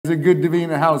it good to be in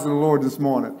the house of the Lord this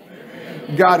morning?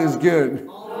 God is good.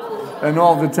 And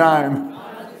all the time.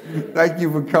 Thank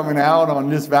you for coming out on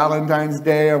this Valentine's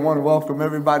Day. I want to welcome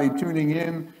everybody tuning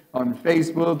in on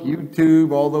Facebook,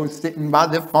 YouTube, all those sitting by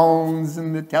their phones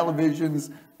and the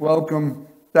televisions. Welcome.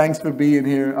 Thanks for being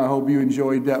here. I hope you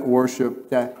enjoyed that worship,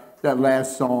 that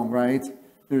last song, right?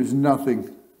 There's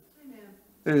nothing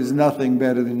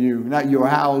better than you. Not your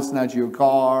house, not your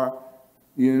car,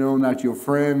 not your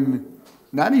friend,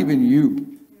 not even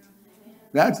you.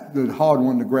 That's the hard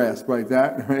one to grasp, right?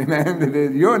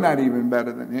 Man, you're not even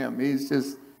better than him. He's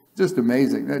just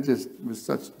amazing. That just was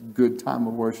such a good time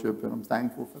of worship, and I'm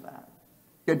thankful for that.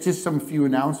 Got just some few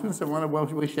announcements. I want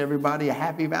to wish everybody a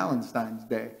happy Valentine's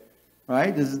Day,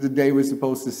 right? This is the day we're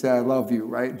supposed to say I love you,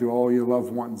 right, to all your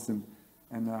loved ones, and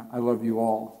I love you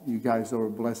all. You guys are a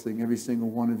blessing. Every single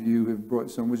one of you have brought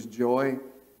so much joy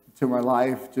to my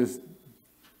life. Just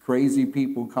crazy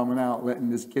people coming out, letting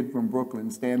this kid from Brooklyn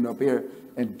stand up here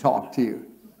and talk to you.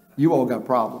 You all got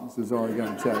problems, is all I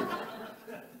got to tell you.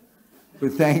 We're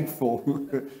thankful.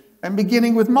 And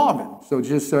beginning with Marvin. So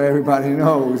just so everybody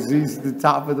knows, he's the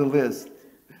top of the list.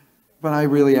 But I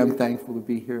really am thankful to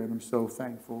be here, and I'm so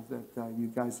thankful that you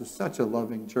guys are such a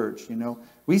loving church,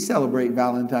 We celebrate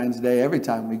Valentine's Day every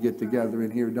time we get together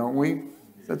in here, don't we?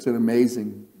 Such an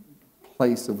amazing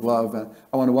place of love.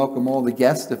 I want to welcome all the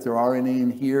guests, if there are any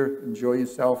in here. Enjoy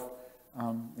yourself.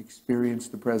 Experience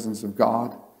the presence of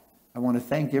God. I want to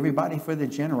thank everybody for their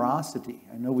generosity.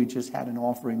 I know we just had an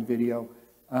offering video.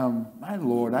 My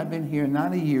Lord, I've been here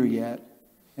not a year yet,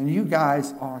 and you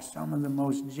guys are some of the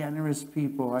most generous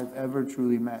people I've ever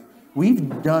truly met.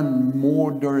 We've done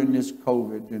more during this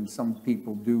COVID than some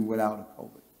people do without a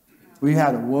COVID. We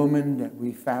had a woman that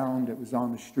we found that was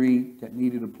on the street that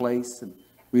needed a place, and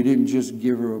we didn't just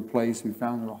give her a place. We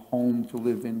found her a home to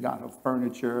live in, got her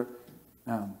furniture.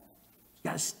 She's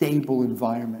got a stable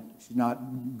environment. She's not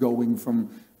going from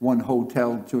one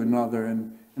hotel to another.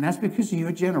 And that's because of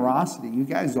your generosity. You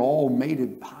guys all made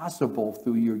it possible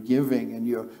through your giving and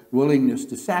your willingness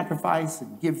to sacrifice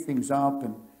and give things up.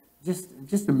 And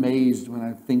just amazed when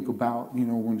I think about,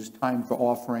 when it's time for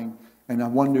offering. And I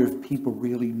wonder if people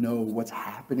really know what's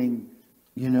happening,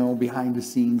 behind the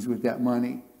scenes with that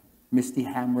money. Misty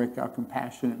Hamrick, our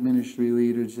compassionate ministry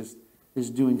leader, just is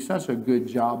doing such a good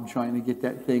job trying to get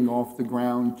that thing off the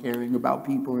ground, caring about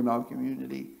people in our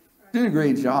community. Doing a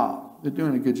great job. They're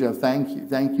doing a good job. Thank you.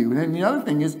 Thank you. And the other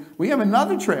thing is, we have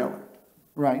another trailer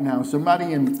right now.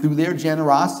 Somebody, through their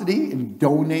generosity,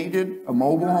 donated a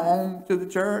mobile home to the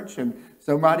church, and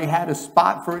somebody had a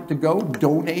spot for it to go,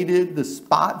 donated the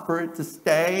spot for it to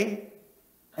stay.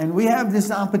 And we have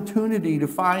this opportunity to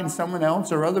find someone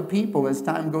else or other people as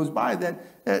time goes by that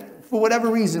for whatever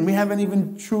reason, we haven't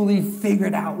even truly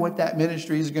figured out what that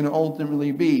ministry is going to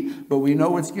ultimately be. But we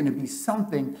know it's going to be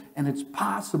something, and it's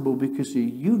possible because of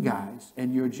you guys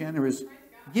and your generous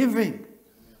giving.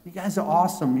 You guys are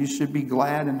awesome. You should be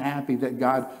glad and happy that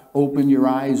God opened your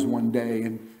eyes one day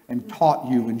and taught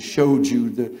you and showed you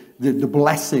the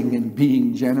blessing in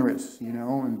being generous,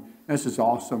 and that's just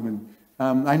awesome. And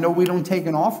I know we don't take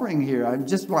an offering here. I'm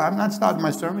not starting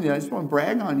my sermon yet. I just want to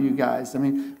brag on you guys. I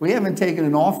mean, we haven't taken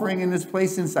an offering in this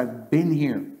place since I've been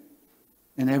here.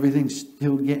 And everything's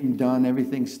still getting done.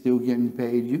 Everything's still getting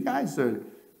paid. You guys are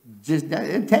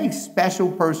it takes a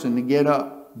special person to get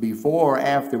up before or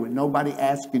after with nobody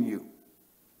asking you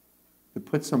to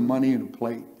put some money in a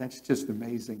plate. That's just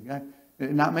amazing.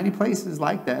 Not many places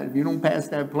like that. If you don't pass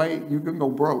that plate, you can go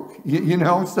broke,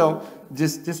 So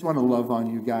just want to love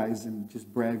on you guys and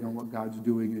just brag on what God's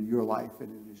doing in your life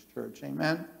and in His church.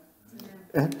 Amen?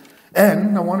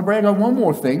 And I want to brag on one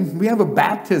more thing. We have a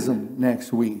baptism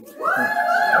next week.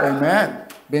 Amen.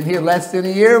 Been here less than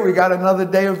a year. We got another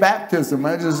day of baptism.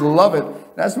 I just love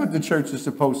it. That's what the church is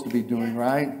supposed to be doing,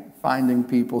 right? Finding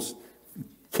people,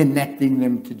 connecting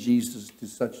them to Jesus to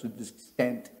such an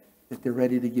extent that they're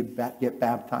ready to get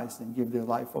baptized and give their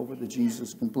life over to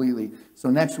Jesus completely. So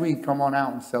next week, come on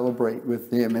out and celebrate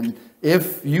with Him. And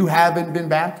if you haven't been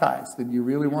baptized and you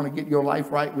really want to get your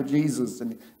life right with Jesus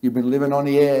and you've been living on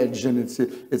the edge and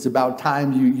it's about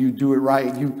time you do it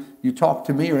right, you talk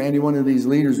to me or any one of these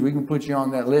leaders, we can put you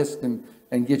on that list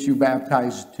and get you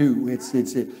baptized too. It's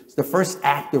the first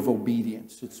act of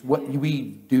obedience. It's what we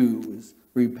do is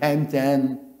repent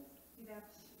and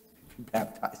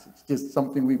baptized. It's just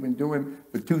something we've been doing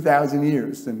for 2,000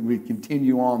 years, and we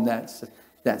continue on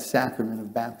that sacrament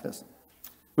of baptism.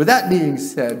 With that being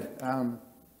said,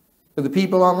 for the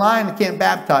people online, I can't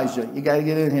baptize you. You got to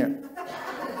get in here.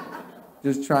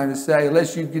 Just trying to say,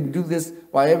 unless you can do this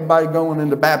while everybody going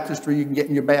into baptistry, you can get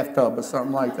in your bathtub or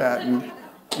something like that.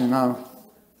 And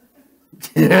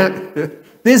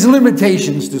There's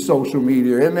limitations to social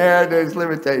media, and there's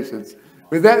limitations.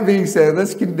 With that being said,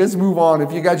 let's move on.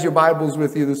 If you got your Bibles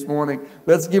with you this morning,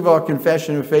 let's give our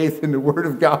confession of faith in the Word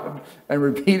of God and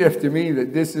repeat after me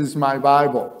that this is my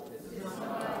Bible.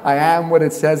 I am what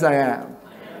it says I am.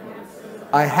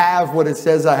 I have what it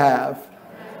says I have.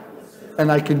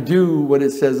 And I can do what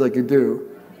it says I can do.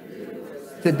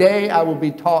 Today I will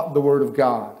be taught the Word of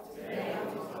God.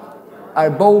 I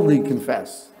boldly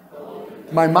confess.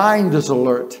 My mind is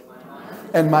alert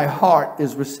and my heart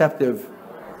is receptive.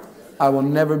 I will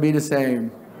never be the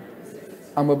same.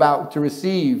 I'm about to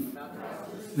receive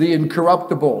the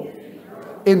incorruptible,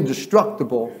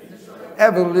 indestructible,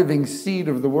 ever-living seed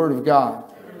of the Word of God.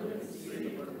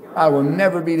 I will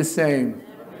never be the same.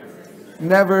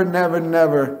 Never, never,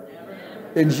 never.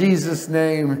 In Jesus'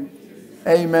 name,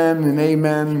 amen and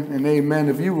amen and amen.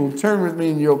 If you will turn with me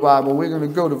in your Bible, we're going to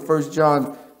go to 1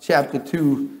 John chapter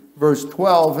 2, verse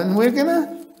 12. And we're going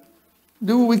to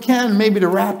do what we can maybe to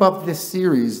wrap up this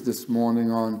series this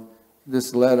morning on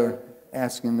this letter,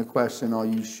 asking the question, are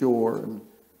you sure? And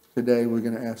today we're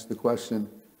going to ask the question,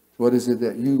 what is it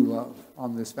that you love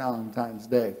on this Valentine's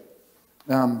Day?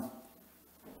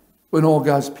 When all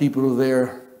God's people are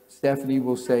there, Stephanie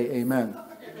will say amen.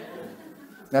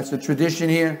 That's a tradition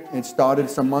here. It started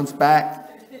some months back.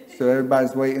 So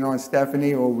everybody's waiting on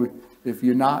Stephanie, or if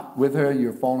you're not with her,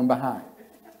 you're falling behind.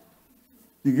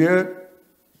 You good?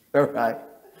 All right.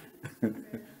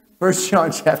 1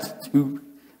 John chapter 2,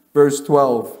 verse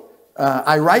 12.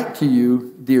 I write to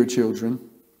you, dear children,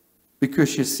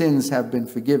 because your sins have been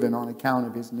forgiven on account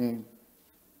of his name.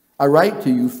 I write to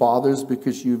you, fathers,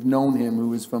 because you've known him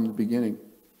who is from the beginning.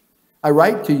 I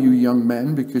write to you, young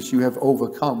men, because you have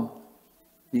overcome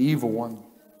the evil one.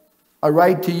 I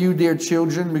write to you, dear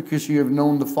children, because you have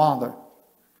known the Father.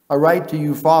 I write to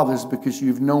you, fathers, because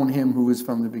you've known him who is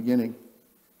from the beginning.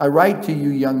 I write to you,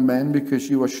 young men, because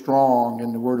you are strong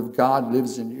and the word of God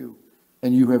lives in you,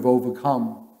 and you have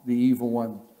overcome the evil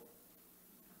one.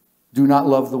 Do not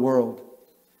love the world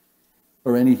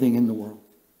or anything in the world.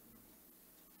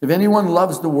 If anyone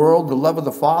loves the world, the love of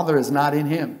the Father is not in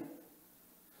him.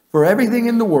 For everything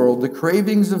in the world, the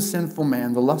cravings of sinful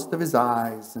man, the lust of his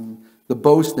eyes, and the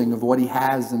boasting of what he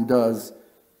has and does,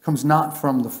 comes not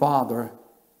from the Father,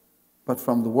 but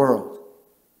from the world.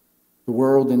 The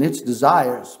world and its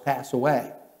desires pass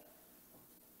away,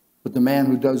 but the man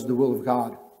who does the will of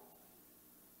God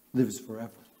lives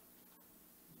forever.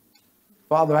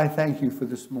 Father, I thank you for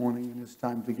this morning and this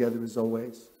time together as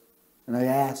always. And I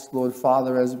ask, Lord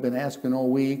Father, as I've been asking all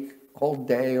week, all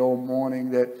day, all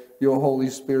morning, that your Holy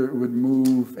Spirit would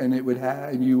move and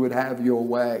you would have your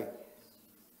way.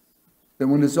 That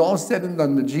when it's all said and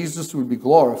done, that Jesus would be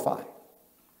glorified.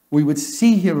 We would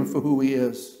see him for who he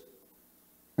is.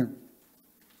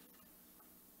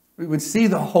 We would see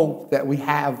the hope that we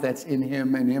have that's in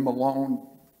him and him alone.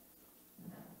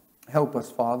 Help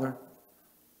us, Father.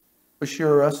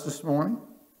 Assure us this morning.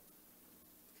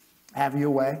 Have your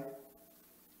way.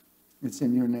 It's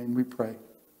in your name we pray.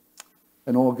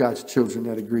 And all God's children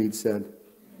that agreed said,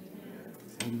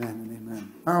 amen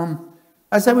and amen.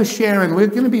 As I was sharing, we're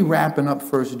going to be wrapping up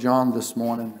 1 John this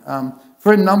morning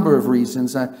for a number of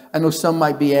reasons. I know some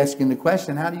might be asking the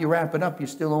question, how do you wrap it up? You're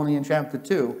still only in chapter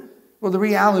 2. Well, the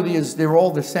reality is they're all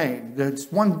the same. There's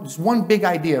one big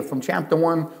idea from chapter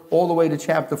 1 all the way to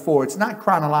chapter 4. It's not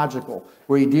chronological,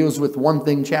 where he deals with one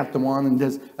thing chapter 1 and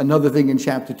does another thing in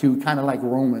chapter 2, kind of like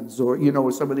Romans or,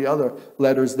 some of the other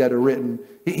letters that are written.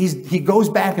 He goes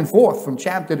back and forth from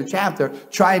chapter to chapter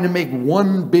trying to make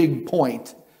one big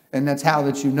point. And that's how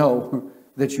that you know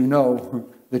that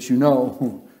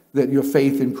your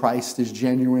faith in Christ is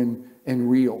genuine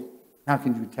and real. How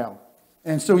can you tell?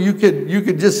 And so you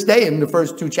could just stay in the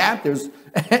first 2 chapters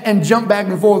and jump back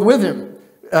and forth with him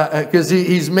because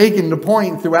he's making the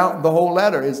point throughout the whole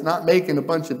letter. It's not making a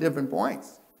bunch of different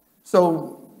points.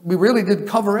 So we really did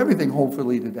cover everything,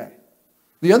 hopefully, today.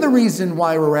 The other reason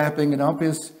why we're wrapping it up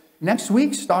is next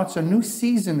week starts a new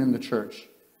season in the church,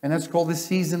 and that's called the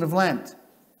season of Lent.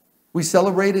 We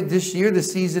celebrated this year the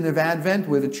season of Advent,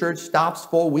 where the church stops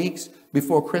 4 weeks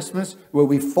before Christmas, where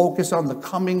we focus on the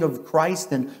coming of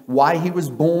Christ and why he was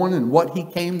born and what he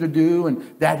came to do and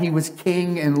that he was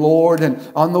King and Lord. And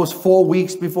on those 4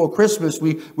 weeks before Christmas,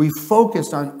 we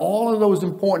focus on all of those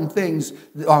important things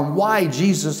on why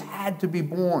Jesus had to be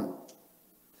born.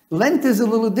 Lent is a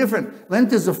little different.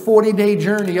 Lent is a 40-day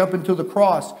journey up into the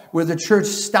cross where the church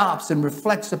stops and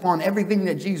reflects upon everything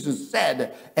that Jesus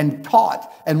said and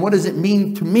taught. And what does it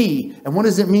mean to me? And what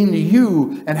does it mean to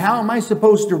you? And how am I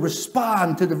supposed to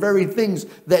respond to the very things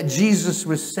that Jesus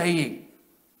was saying?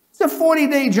 It's a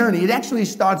 40-day journey. It actually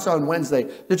starts on Wednesday.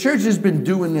 The church has been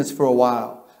doing this for a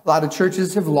while. A lot of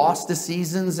churches have lost the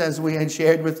seasons, as we had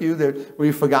shared with you, that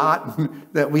we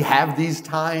forgot that we have these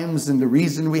times, and the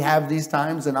reason we have these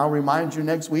times, and I'll remind you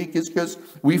next week, is because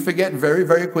we forget very,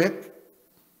 very quick.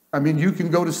 I mean, you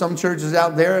can go to some churches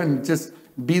out there and just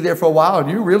be there for a while, and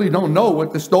you really don't know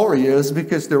what the story is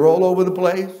because they're all over the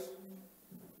place.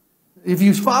 If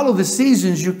you follow the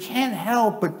seasons, you can't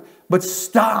help but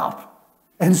stop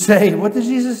and say, what did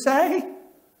Jesus say?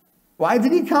 Why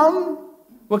did he come?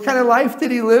 What kind of life did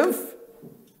he live?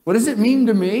 What does it mean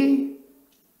to me?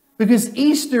 Because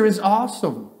Easter is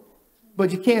awesome,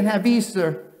 but you can't have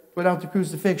Easter without the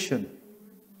crucifixion.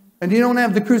 And you don't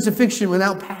have the crucifixion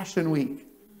without Passion Week.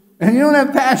 And you don't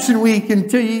have Passion Week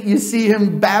until you see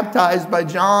him baptized by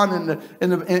John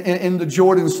in the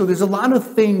Jordan. So there's a lot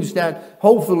of things that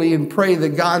hopefully and pray that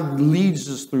God leads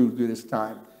us through this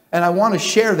time. And I want to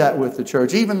share that with the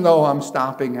church, even though I'm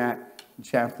stopping at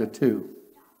chapter 2.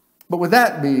 But with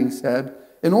that being said,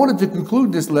 in order to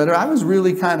conclude this letter, I was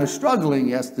really kind of struggling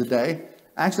yesterday.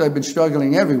 Actually, I've been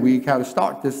struggling every week how to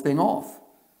start this thing off.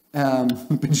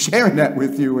 I've been sharing that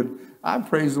with you, and I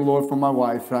praise the Lord for my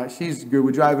wife. She's good.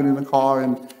 We're driving in the car,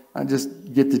 and I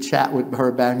just get to chat with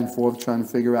her back and forth, trying to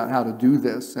figure out how to do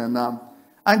this. And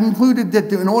I concluded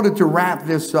that in order to wrap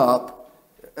this up,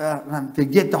 to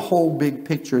get the whole big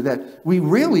picture, that we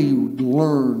really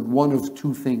learn one of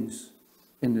two things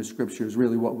in the scripture is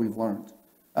really what we've learned.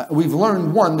 We've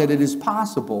learned, one, that it is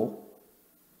possible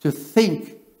to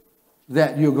think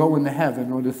that you're going to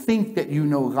heaven or to think that you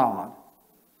know God.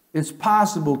 It's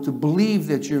possible to believe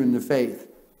that you're in the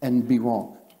faith and be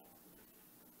wrong.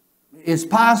 It's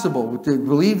possible to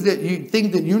believe that you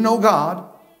think that you know God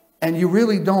and you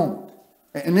really don't.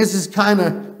 And this is kind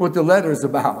of what the letter is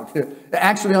about.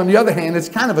 Actually, on the other hand, it's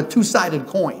kind of a two-sided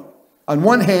coin. On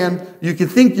one hand, you can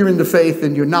think you're in the faith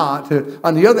and you're not.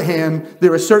 On the other hand,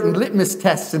 there are certain litmus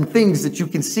tests and things that you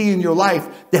can see in your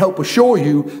life to help assure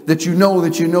you that you know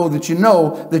that you know that you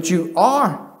know that you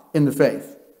are in the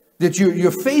faith. That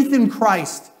your faith in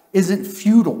Christ isn't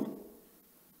futile.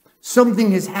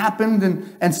 Something has happened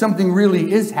and something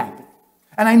really is happening.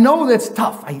 And I know that's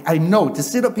tough. I know to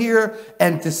sit up here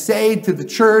and to say to the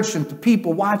church and to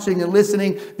people watching and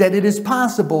listening that it is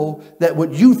possible that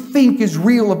what you think is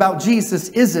real about Jesus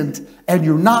isn't, and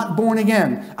you're not born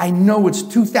again. I know it's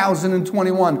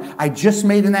 2021. I just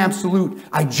made an absolute.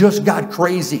 I just got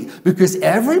crazy because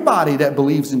everybody that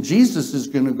believes in Jesus is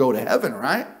going to go to heaven,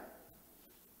 right?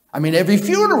 I mean, every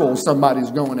funeral,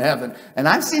 somebody's going to heaven. And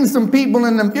I've seen some people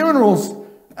in the funerals,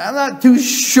 I'm not too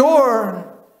sure.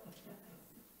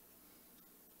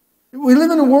 We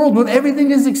live in a world where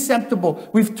everything is acceptable.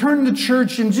 We've turned the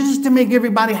church and just to make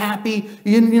everybody happy,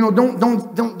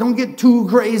 don't get too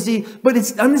crazy. But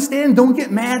it's, understand, don't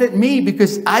get mad at me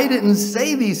because I didn't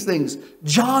say these things.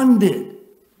 John did.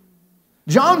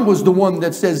 John was the one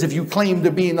that says, if you claim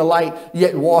to be in the light,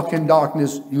 yet walk in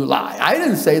darkness, you lie. I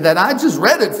didn't say that. I just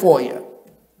read it for you.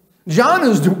 John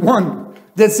is the one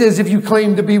that says, if you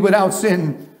claim to be without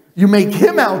sin, you make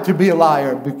him out to be a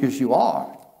liar because you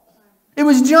are. It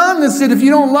was John that said, if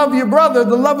you don't love your brother,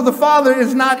 the love of the Father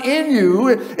is not in you.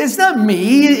 It's not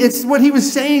me. It's what he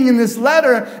was saying in this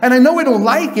letter. And I know we don't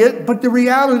like it, but the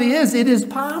reality is it is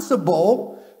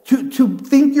possible to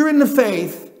think you're in the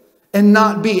faith and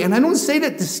not be. And I don't say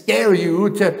that to scare you,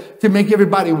 to make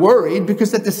everybody worried,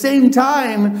 because at the same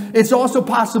time, it's also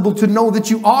possible to know that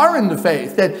you are in the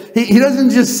faith. That he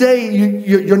doesn't just say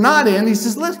you're not in. He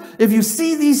says, listen, if you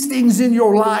see these things in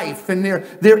your life and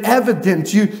they're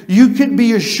evident, you could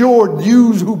be assured,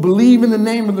 you who believe in the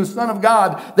name of the Son of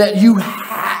God, that you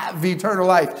have eternal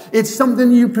life. It's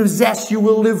something you possess. You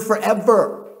will live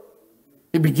forever.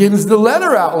 He begins the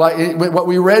letter out like what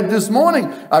we read this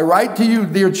morning. I write to you,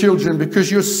 dear children, because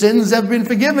your sins have been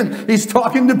forgiven. He's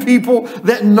talking to people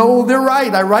that know they're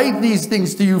right. I write these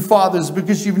things to you, fathers,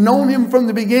 because you've known him from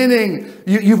the beginning.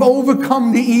 You've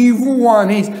overcome the evil one.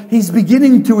 He's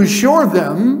beginning to assure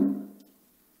them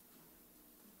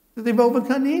that they've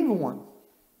overcome the evil one.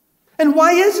 And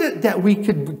why is it that we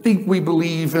could think we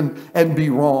believe and be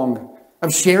wrong?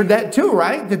 I've shared that too,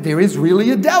 right? That there is really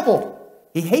a devil.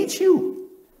 He hates you.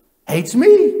 Hates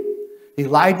me. He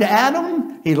lied to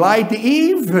Adam. He lied to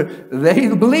Eve. They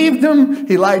believed him.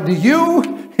 He lied to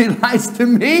you. He lies to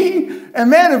me. And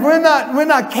man, if we're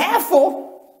not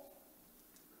careful,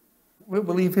 we'll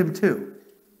believe him too.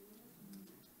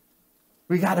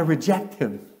 We got to reject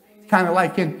him. Kind of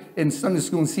like in Sunday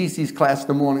school in Cece's class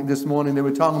this morning, they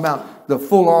were talking about the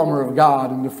full armor of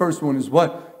God. And the first one is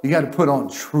what? You got to put on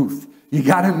truth. You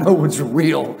got to know what's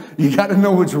real. You got to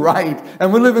know what's right.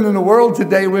 And we're living in a world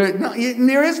today where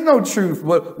there is no truth.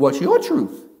 What's your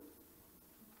truth?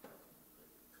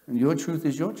 And your truth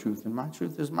is your truth, and my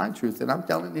truth is my truth. And I'm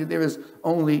telling you, there is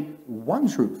only one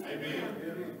truth.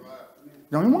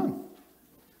 Only one.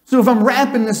 So if I'm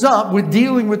wrapping this up, we're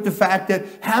dealing with the fact that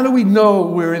how do we know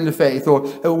we're in the faith? Or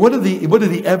what are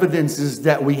the evidences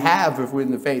that we have if we're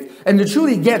in the faith? And to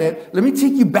truly get it, let me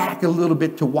take you back a little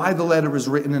bit to why the letter was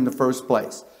written in the first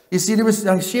place. You see,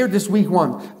 I shared this week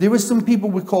one. There was some people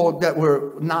we called that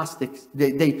were Gnostics.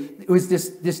 It was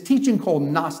this teaching called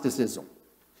Gnosticism.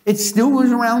 It still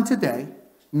is around today.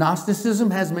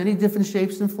 Gnosticism has many different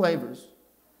shapes and flavors.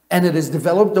 And it has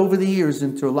developed over the years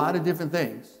into a lot of different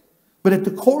things. But at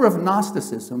the core of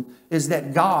Gnosticism is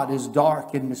that God is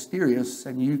dark and mysterious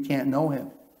and you can't know him.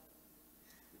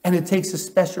 And it takes a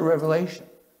special revelation.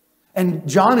 And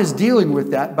John is dealing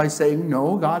with that by saying,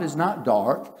 no, God is not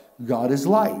dark. God is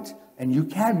light. And you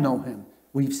can know him.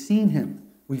 We've seen him.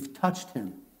 We've touched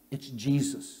him. It's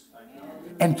Jesus.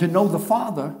 And to know the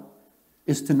Father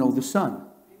is to know the Son.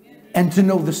 And to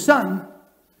know the Son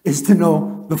is to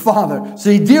know the Father. So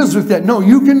he deals with that. No,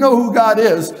 you can know who God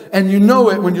is, and you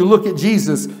know it when you look at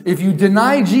Jesus. If you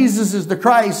deny Jesus is the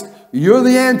Christ, you're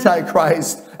the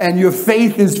Antichrist, and your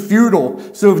faith is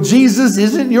futile. So if Jesus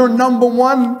isn't your number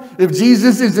one, if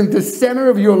Jesus isn't the center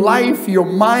of your life, your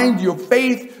mind, your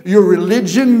faith, your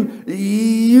religion,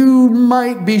 you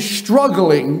might be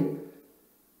struggling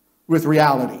with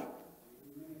reality.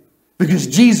 Because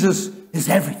Jesus is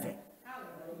everything.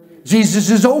 Jesus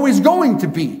is always going to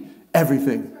be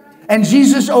everything. And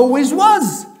Jesus always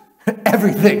was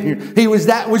everything. He was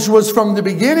that which was from the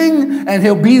beginning, and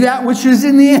he'll be that which is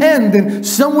in the end. And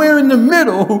somewhere in the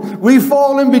middle, we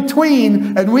fall in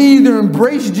between, and we either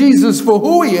embrace Jesus for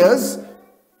who he is,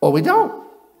 or we don't.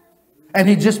 And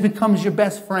he just becomes your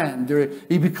best friend. Or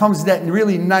he becomes that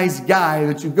really nice guy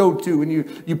that you go to, and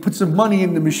you put some money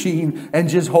in the machine and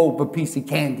just hope a piece of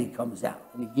candy comes out,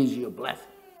 and he gives you a blessing.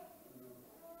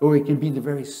 Or it can be the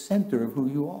very center of who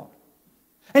you are.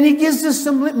 And he gives us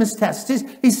some litmus tests.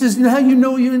 He says, how you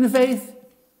know you're in the faith?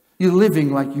 You're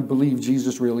living like you believe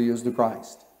Jesus really is the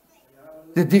Christ.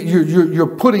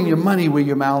 You're putting your money where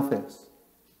your mouth is.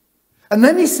 And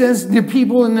then he says the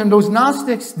people and those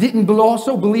Gnostics didn't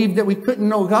also believe that we couldn't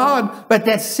know God, but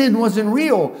that sin wasn't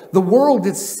real. The world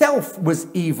itself was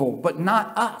evil, but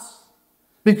not us.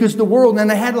 Because the world, and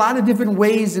they had a lot of different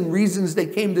ways and reasons they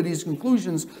came to these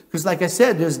conclusions. Because like I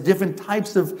said, there's different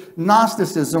types of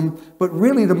Gnosticism. But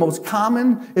really the most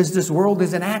common is this world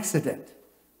is an accident.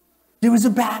 There was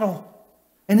a battle.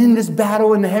 And in this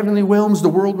battle in the heavenly realms, the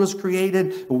world was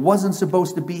created. It wasn't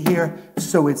supposed to be here.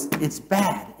 So it's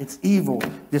bad. It's evil.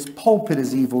 This pulpit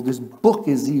is evil. This book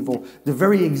is evil. The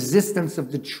very existence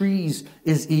of the trees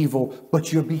is evil.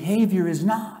 But your behavior is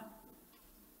not.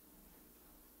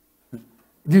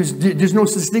 There's no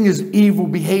such thing as evil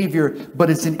behavior, but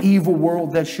it's an evil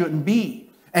world that shouldn't be.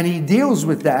 And he deals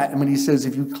with that. And when he says,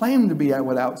 if you claim to be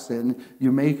without sin,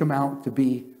 you make him out to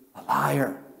be a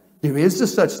liar. There is a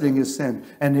such thing as sin.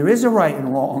 And there is a right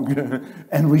and wrong.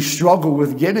 And we struggle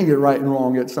with getting it right and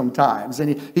wrong at some times.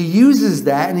 And he uses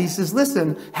that and he says,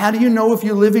 listen, how do you know if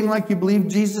you're living like you believe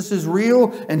Jesus is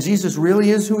real and Jesus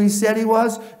really is who he said he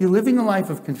was? You're living a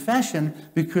life of confession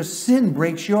because sin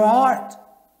breaks your heart.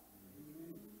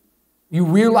 You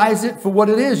realize it for what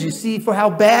it is. You see for how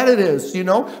bad it is, you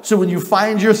know. So when you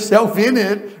find yourself in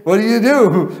it, what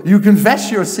do? You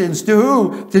confess your sins to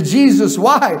who? To Jesus.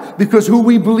 Why? Because who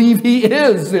we believe he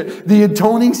is. The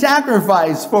atoning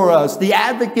sacrifice for us. The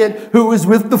advocate who is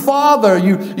with the Father.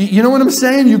 You know what I'm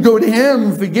saying? You go to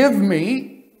him, forgive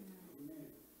me.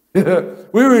 We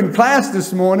were in class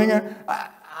this morning.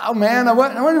 Oh man, I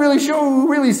wasn't really sure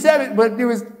who really said it, but it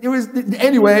was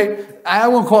anyway, I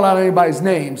won't call out anybody's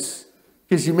names.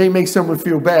 Because you may make someone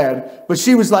feel bad. But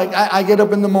she was like, I get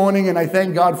up in the morning and I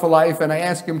thank God for life and I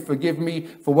ask him forgive me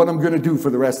for what I'm going to do for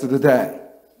the rest of the day.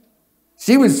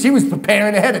 She was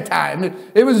preparing ahead of time.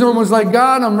 It was almost like,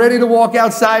 God, I'm ready to walk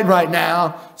outside right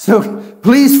now. So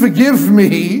please forgive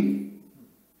me.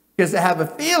 Because I have a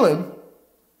feeling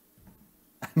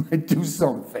I might do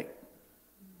something.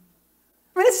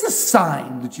 I mean, it's a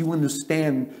sign that you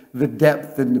understand the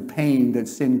depth and the pain that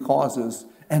sin causes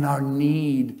and our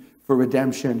need for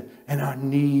redemption and our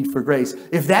need for grace.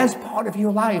 If that's part of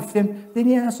your life, then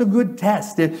yeah, that's a good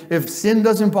test. If sin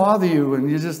doesn't bother you and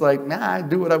you're just like, nah, I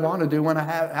do what I want to do when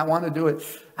I want to do it,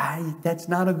 that's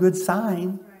not a good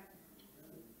sign.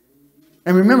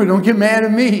 And remember, don't get mad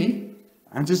at me.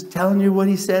 I'm just telling you what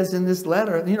he says in this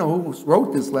letter. You know who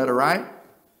wrote this letter, right?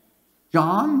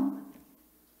 John,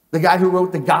 the guy who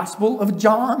wrote the Gospel of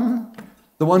John.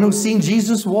 The one who's seen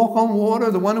Jesus walk on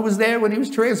water, the one who was there when he was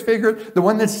transfigured, the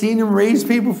one that's seen him raise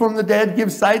people from the dead,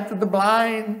 give sight to the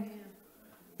blind.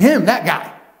 Him, that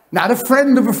guy. Not a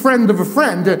friend of a friend of a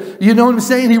friend. You know what I'm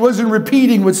saying? He wasn't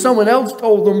repeating what someone else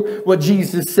told him, what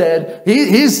Jesus said.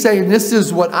 He's saying, this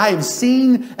is what I've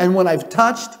seen and what I've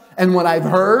touched and what I've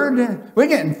heard. We're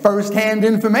getting firsthand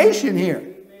information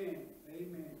here.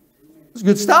 It's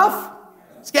good stuff.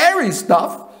 Scary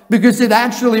stuff. Because it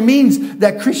actually means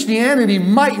that Christianity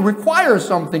might require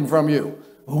something from you.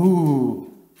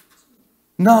 Ooh.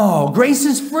 No, grace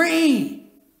is free.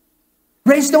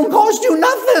 Grace don't cost you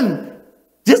nothing.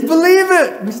 Just believe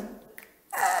it.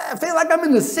 I feel like I'm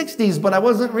in the 60s, but I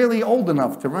wasn't really old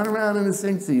enough to run around in the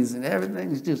 60s and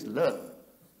everything's just love.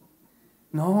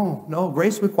 No,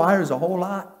 grace requires a whole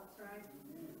lot.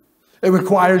 It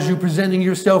requires you presenting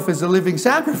yourself as a living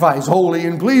sacrifice, holy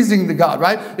and pleasing to God,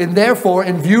 right? And therefore,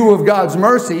 in view of God's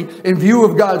mercy, in view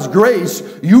of God's grace,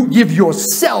 you give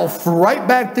yourself right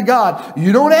back to God.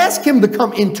 You don't ask him to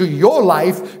come into your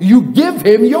life. You give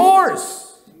him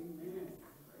yours.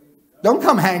 Don't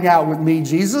come hang out with me,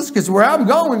 Jesus, because where I'm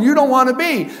going, you don't want to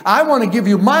be. I want to give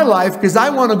you my life because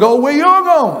I want to go where you're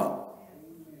going.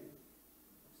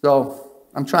 So,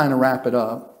 I'm trying to wrap it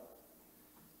up.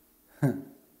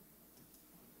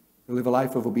 Live a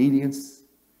life of obedience.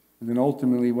 And then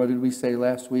ultimately, what did we say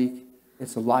last week?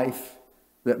 It's a life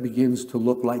that begins to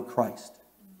look like Christ.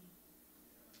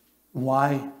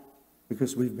 Why?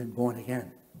 Because we've been born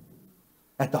again.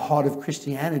 At the heart of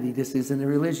Christianity, this isn't a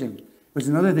religion. There's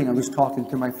another thing I was talking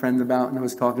to my friend about, and I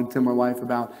was talking to my wife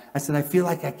about. I said, I feel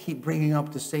like I keep bringing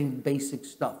up the same basic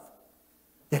stuff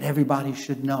that everybody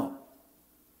should know.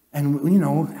 And, you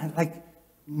know, like,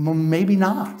 maybe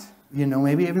not. You know,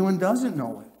 maybe everyone doesn't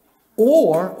know it.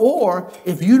 Or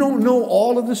if you don't know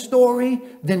all of the story,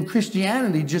 then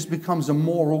Christianity just becomes a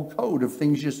moral code of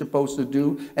things you're supposed to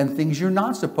do and things you're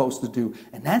not supposed to do.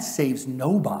 And that saves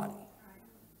nobody.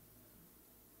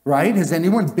 Right? Has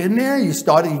anyone been there? You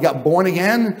got born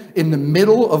again in the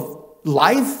middle of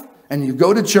life and you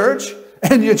go to church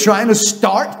and you're trying to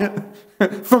start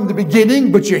from the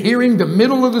beginning, but you're hearing the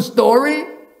middle of the story.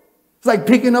 It's like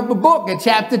picking up a book at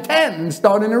chapter 10 and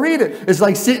starting to read it. It's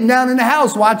like sitting down in the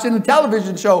house watching a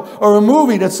television show or a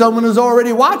movie that someone is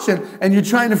already watching and you're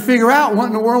trying to figure out what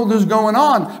in the world is going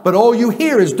on. But all you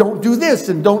hear is don't do this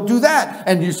and don't do that.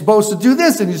 And you're supposed to do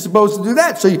this and you're supposed to do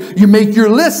that. So you make your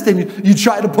list and you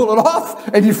try to pull it off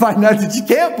and you find out that you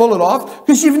can't pull it off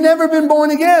because you've never been born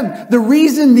again. The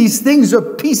reason these things are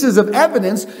pieces of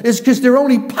evidence is because they're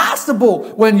only possible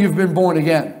when you've been born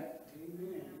again.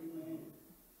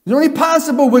 It's only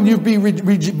possible when you've been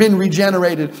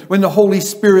regenerated, when the Holy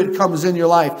Spirit comes in your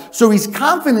life. So he's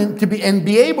confident to be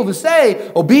able to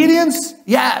say, obedience,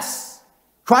 yes.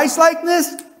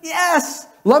 Christ-likeness, yes.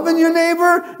 Loving your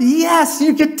neighbor, yes.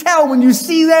 You can tell when you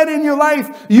see that in your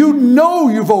life, you know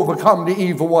you've overcome the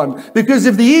evil one. Because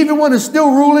if the evil one is still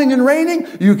ruling and reigning,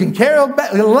 you can care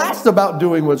less about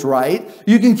doing what's right.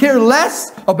 You can care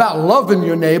less about loving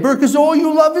your neighbor because all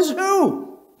you love is who?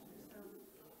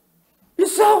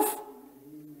 Yourself.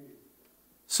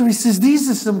 So he says, these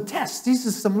are some tests. These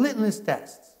are some litmus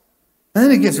tests. And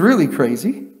then it gets really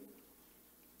crazy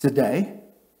today.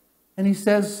 And he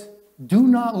says, do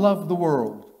not love the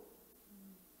world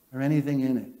or anything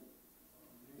in it.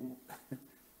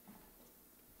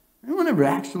 Anyone ever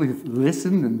actually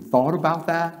listened and thought about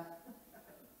that?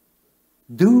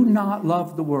 Do not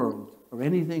love the world or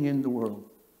anything in the world.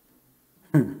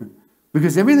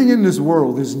 Because everything in this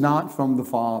world is not from the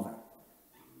Father.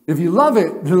 If you love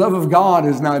it, the love of God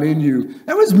is not in you.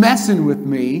 That was messing with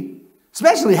me,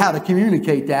 especially how to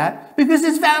communicate that, because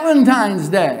it's Valentine's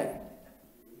Day.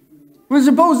 We're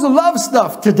supposed to love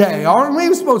stuff today, aren't we?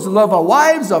 We're supposed to love our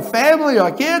wives, our family,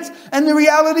 our kids. And the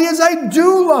reality is I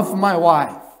do love my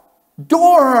wife.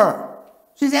 Adore her.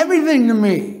 She's everything to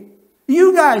me.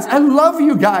 You guys, I love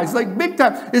you guys, like big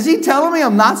time. Is he telling me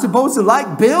I'm not supposed to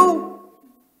like Bill?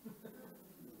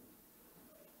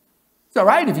 It's all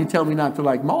right if you tell me not to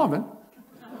like Marvin.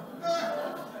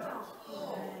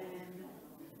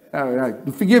 All right.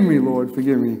 Forgive me, Lord.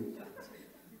 Forgive me.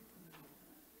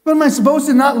 But am I supposed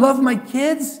to not love my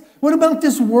kids? What about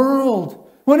this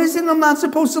world? What is it I'm not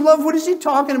supposed to love? What is he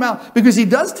talking about? Because he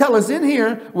does tell us in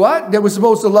here, what? That we're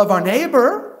supposed to love our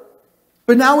neighbor.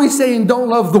 But now he's saying don't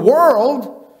love the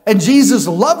world. And Jesus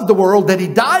loved the world, that he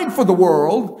died for the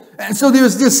world. And so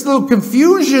there's this little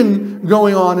confusion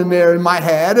going on in there in my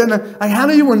head. And how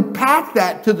do you unpack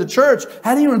that to the church?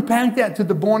 How do you unpack that to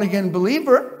the born-again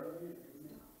believer?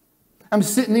 I'm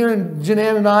sitting here, and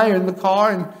Jeanette and I are in the car,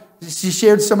 and she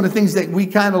shared some of the things that we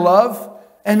kind of love.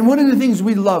 And one of the things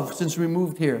we love since we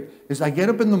moved here is I get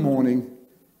up in the morning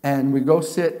and we go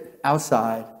sit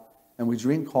outside and we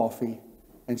drink coffee.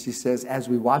 And she says, as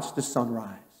we watch the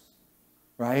sunrise,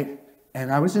 right?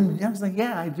 And I was like,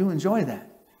 yeah, I do enjoy that.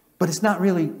 But it's not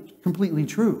really completely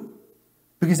true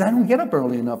because I don't get up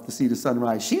early enough to see the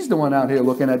sunrise. She's the one out here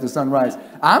looking at the sunrise.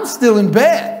 I'm still in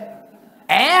bed.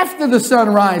 After the sun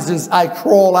rises, I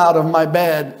crawl out of my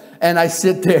bed and I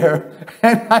sit there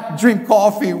and I drink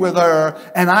coffee with her,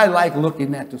 and I like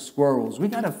looking at the squirrels. We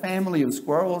got a family of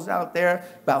squirrels out there,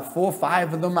 about 4 or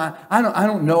 5 of them. I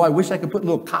don't know. I wish I could put a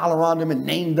little collar on them and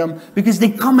name them because they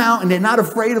come out and they're not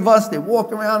afraid of us. They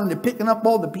walk around and they're picking up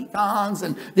all the pecans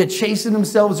and they're chasing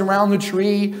themselves around the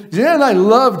tree. And I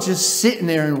love just sitting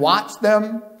there and watch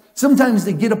them. Sometimes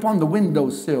they get up on the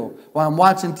windowsill while I'm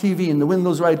watching TV and the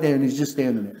window's right there and he's just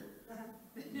standing there.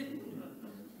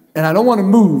 And I don't want to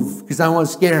move because I don't want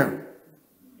to scare him.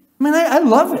 I mean, I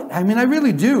love it. I mean, I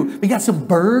really do. We got some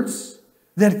birds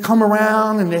that come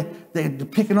around and they're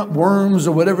picking up worms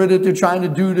or whatever that they're trying to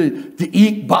do to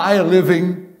eat, buy a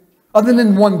living. Other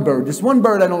than one bird. This one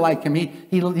bird, I don't like him.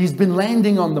 He's been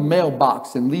landing on the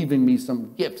mailbox and leaving me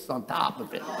some gifts on top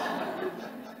of it.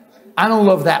 I don't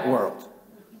love that world.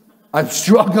 I'm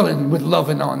struggling with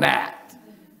loving on that.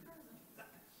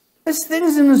 There's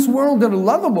things in this world that are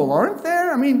lovable, aren't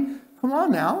there? I mean, come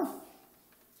on now.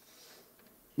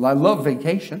 Well, I love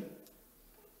vacation.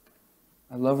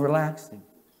 I love relaxing.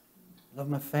 I love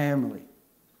my family.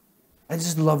 I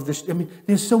just love this. I mean,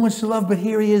 there's so much to love, but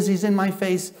here he is. He's in my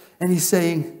face, and he's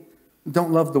saying,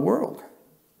 don't love the world.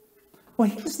 Well,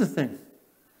 here's the thing.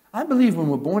 I believe when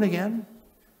we're born again,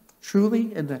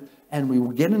 truly, and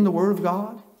we get in the Word of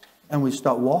God, and we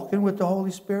start walking with the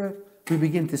Holy Spirit, we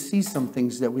begin to see some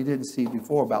things that we didn't see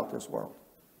before about this world.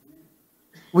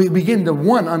 We begin to,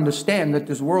 understand that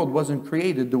this world wasn't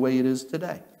created the way it is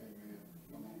today.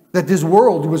 That this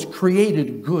world was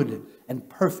created good and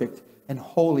perfect and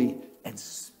holy and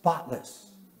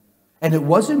spotless. And it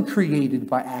wasn't created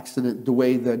by accident the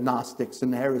way the Gnostics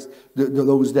and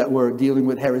those that were dealing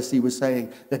with heresy were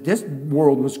saying. That this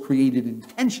world was created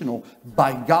intentional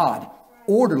by God.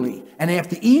 Orderly. And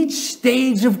after each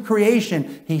stage of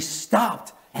creation, he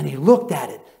stopped and he looked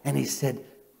at it and he said,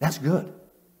 that's good.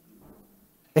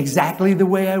 Exactly the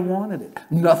way I wanted it.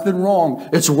 Nothing wrong.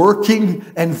 It's working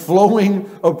and flowing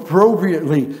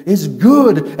appropriately. It's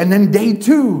good. And then day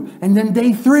 2, and then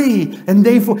day 3, and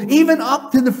day 4. Even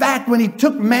up to the fact when he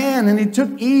took man and he took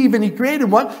Eve and he created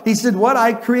one, he said, what?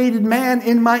 I created man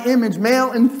in my image,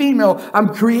 male and female. I'm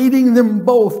creating them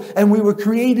both. And we were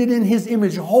created in his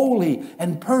image, holy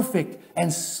and perfect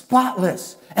and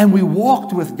spotless. And we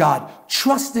walked with God,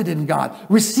 trusted in God,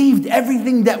 received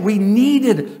everything that we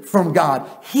needed from God.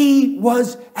 He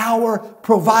was our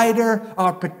provider,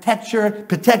 our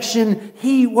protection.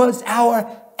 He was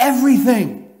our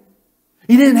everything.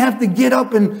 You didn't have to get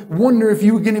up and wonder if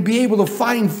you were going to be able to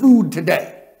find food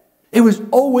today. It was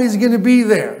always going to be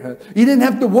there. You didn't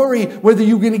have to worry whether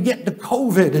you were going to get the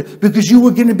COVID because you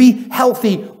were going to be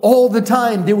healthy all the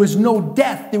time. There was no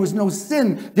death. There was no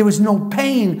sin. There was no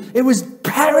pain. It was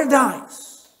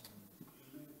paradise.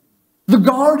 The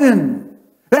garden.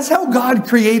 That's how God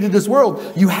created this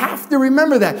world. You have to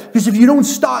remember that because if you don't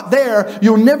start there,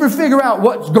 you'll never figure out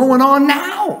what's going on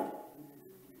now.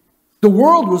 The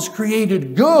world was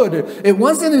created good. It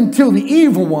wasn't until the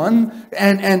evil one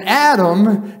and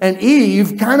Adam and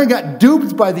Eve kind of got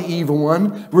duped by the evil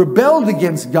one, rebelled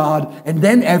against God, and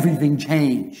then everything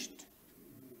changed.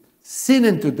 Sin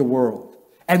entered the world,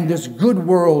 and this good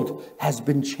world has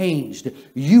been changed.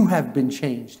 You have been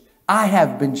changed. I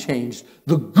have been changed.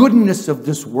 The goodness of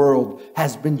this world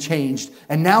has been changed.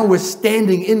 And now we're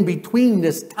standing in between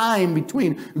this time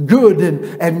between good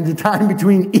and the time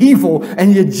between evil.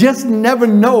 And you just never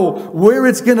know where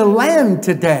it's going to land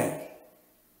today.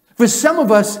 For some of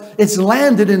us, it's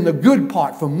landed in the good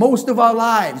part for most of our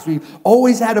lives. We've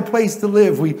always had a place to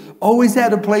live. We've always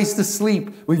had a place to sleep.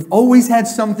 We've always had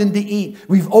something to eat.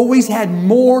 We've always had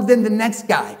more than the next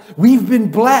guy. We've been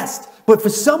blessed. But for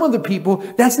some of the people,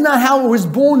 that's not how it was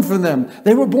born for them.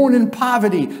 They were born in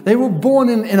poverty. They were born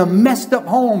in a messed up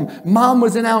home. Mom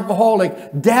was an alcoholic.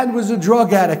 Dad was a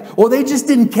drug addict. Or they just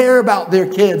didn't care about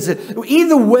their kids.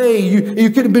 Either way, you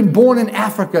could have been born in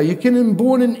Africa. You could have been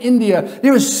born in India.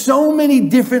 There are so many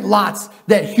different lots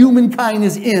that humankind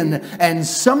is in. And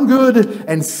some good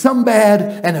and some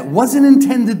bad. And it wasn't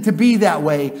intended to be that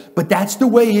way. But that's the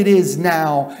way it is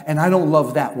now. And I don't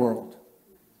love that world.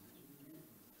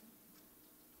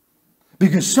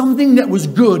 Because something that was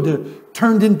good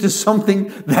turned into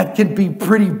something that can be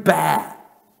pretty bad.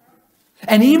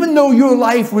 And even though your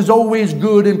life was always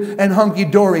good and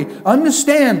hunky-dory,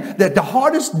 understand that the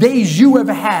hardest days you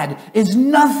ever had is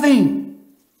nothing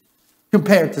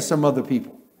compared to some other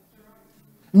people.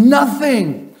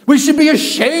 Nothing. We should be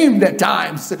ashamed at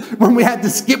times when we had to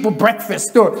skip a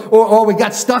breakfast or we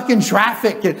got stuck in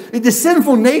traffic. The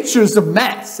sinful nature is a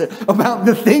mess about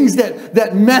the things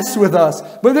that mess with us.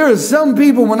 But there are some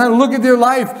people, when I look at their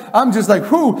life, I'm just like,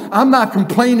 I'm not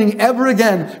complaining ever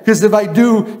again, because if I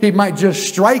do, he might just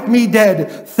strike me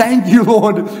dead. Thank you,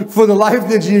 Lord, for the life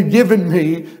that you've given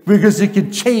me, because it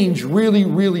could change really,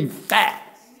 really fast.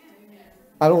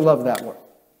 I don't love that word.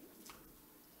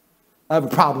 I have a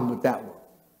problem with that word.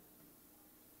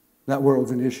 That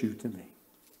world's an issue to me.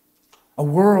 A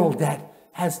world that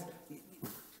has...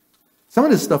 Some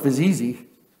of this stuff is easy.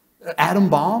 Atom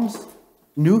bombs,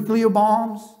 nuclear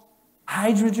bombs,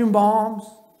 hydrogen bombs.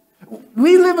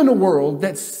 We live in a world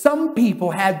that some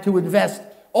people had to invest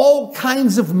all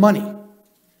kinds of money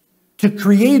to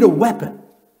create a weapon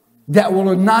that will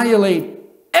annihilate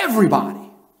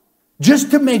everybody,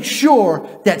 just to make sure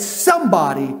that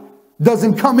somebody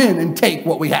doesn't come in and take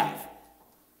what we have.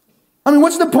 I mean,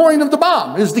 what's the point of the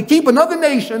bomb? Is to keep another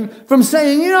nation from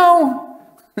saying, you know,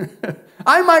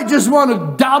 I might just want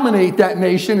to dominate that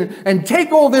nation and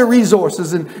take all their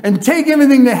resources and take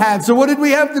everything they had. So what did we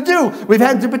have to do? We've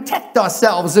had to protect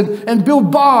ourselves and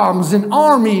build bombs and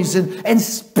armies and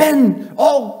spend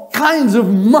all kinds of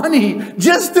money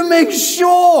just to make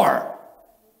sure.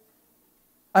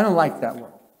 I don't like that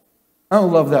world. I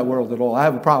don't love that world at all. I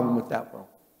have a problem with that world.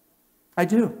 I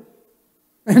do.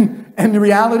 And the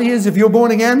reality is, if you're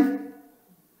born again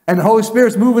and the Holy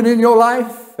Spirit's moving in your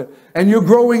life and you're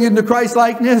growing into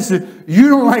Christ-likeness, you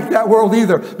don't like that world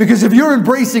either. Because if you're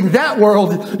embracing that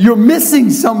world, you're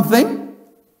missing something.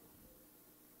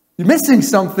 You're missing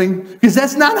something, because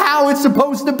that's not how it's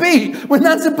supposed to be. We're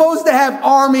not supposed to have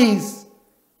armies.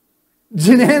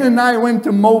 Jeanette and I went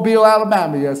to Mobile,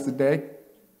 Alabama yesterday.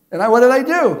 And what did I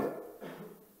do?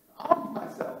 Armed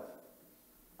myself.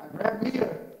 I grabbed me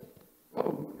a... Oh,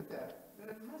 look at that. Did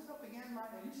I mess up again? Are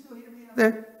you still hearing me out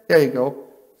there? There you go.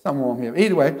 Something wrong here.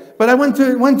 Either way. But I went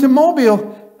to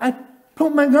Mobile. I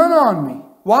put my gun on me.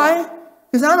 Why?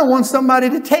 Because I don't want somebody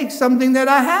to take something that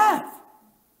I have.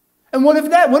 And what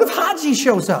if Haji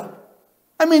shows up?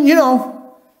 I mean, you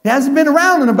know, he hasn't been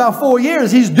around in about 4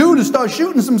 years. He's due to start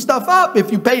shooting some stuff up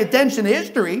if you pay attention to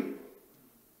history.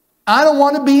 I don't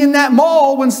want to be in that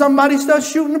mall when somebody starts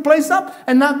shooting the place up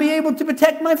and not be able to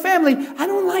protect my family. I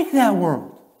don't like that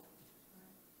world.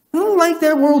 I don't like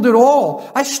that world at all.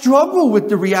 I struggle with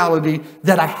the reality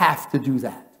that I have to do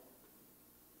that.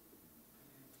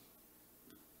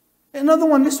 Another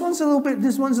one, this one's a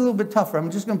little bit tougher.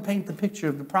 I'm just going to paint the picture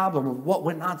of the problem of what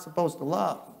we're not supposed to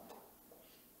love.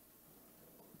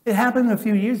 It happened a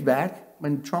few years back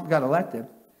when Trump got elected,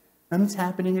 and it's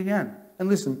happening again. And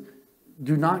listen,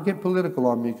 do not get political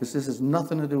on me, because this has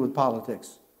nothing to do with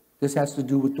politics. This has to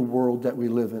do with the world that we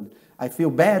live in. I feel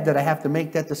bad that I have to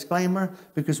make that disclaimer,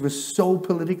 because we're so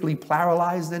politically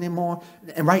pluralized anymore.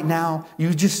 And right now,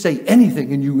 you just say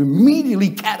anything and you immediately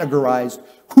categorize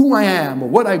who I am or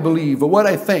what I believe or what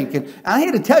I think. And I'm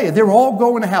here to tell you, they're all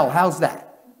going to hell. How's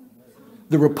that?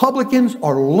 The Republicans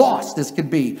are lost as can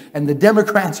be, and the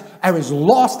Democrats are as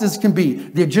lost as can be.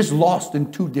 They're just lost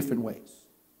in two different ways.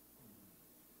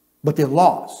 But they're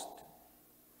lost.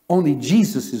 Only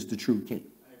Jesus is the true king.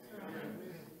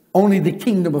 Only the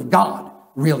kingdom of God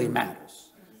really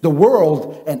matters. The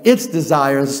world and its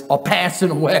desires are passing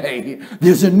away.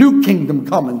 There's a new kingdom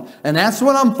coming, and that's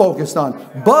what I'm focused on.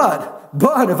 But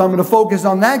if I'm going to focus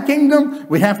on that kingdom,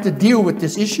 we have to deal with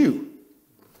this issue.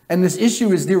 And this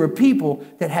issue is there are people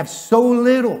that have so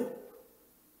little,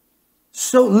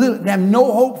 they have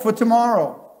no hope for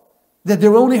tomorrow, that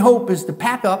their only hope is to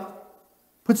pack up,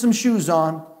 put some shoes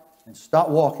on, and start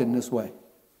walking this way.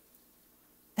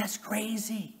 That's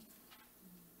crazy.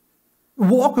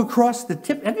 Walk across the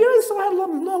tip. Have you ever seen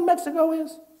how long Mexico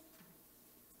is?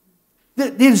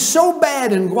 They're so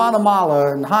bad in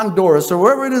Guatemala and Honduras or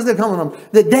wherever it is they're coming from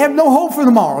that they have no hope for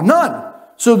tomorrow. None.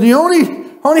 So the only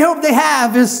hope they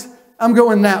have is, I'm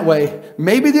going that way.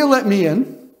 Maybe they'll let me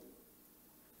in,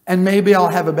 and maybe I'll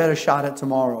have a better shot at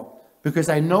tomorrow, because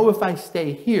I know if I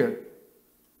stay here,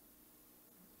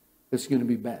 it's going to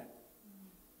be bad.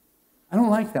 I don't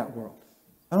like that world.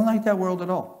 I don't like that world at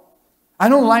all. I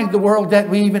don't like the world that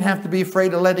we even have to be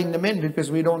afraid of letting them in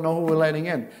because we don't know who we're letting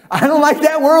in. I don't like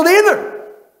that world either.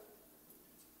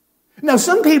 Now,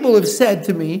 some people have said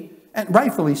to me, and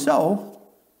rightfully so,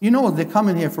 you know, they're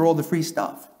coming here for all the free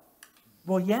stuff.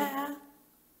 Well, yeah.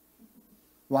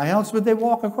 Why else would they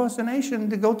walk across the nation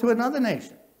to go to another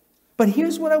nation? But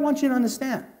here's what I want you to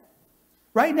understand.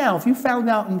 Right now, if you found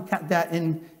out that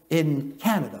in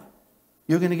Canada,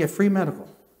 you're going to get free medical.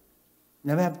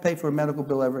 Never have to pay for a medical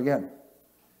bill ever again.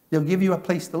 They'll give you a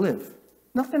place to live.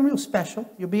 Nothing real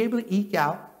special. You'll be able to eke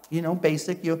out,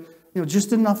 basic,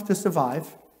 just enough to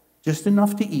survive, just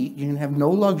enough to eat. You can have no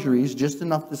luxuries, just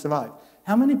enough to survive.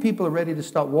 How many people are ready to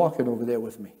start walking over there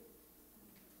with me?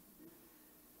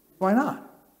 Why not?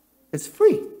 It's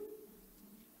free.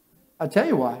 I'll tell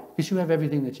you why. Because you have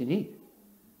everything that you need.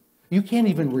 You can't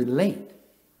even relate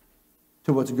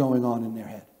to what's going on in their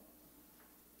head.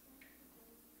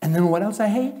 And then what else I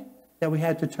hate? That we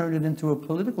had to turn it into a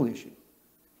political issue.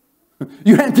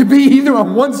 You had to be either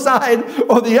on one side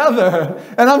or the other.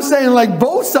 And I'm saying, like,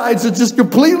 both sides are just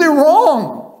completely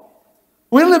wrong.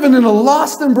 We're living in a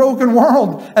lost and broken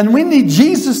world, and we need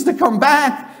Jesus to come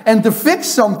back and to fix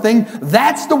something.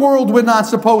 That's the world we're not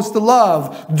supposed to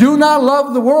love. Do not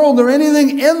love the world or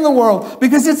anything in the world,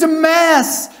 because it's a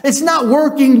mess. It's not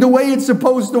working the way it's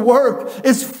supposed to work.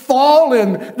 It's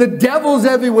fallen. The devil's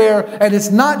everywhere, and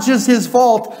it's not just his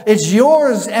fault. It's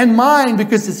yours and mine,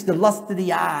 because it's the lust of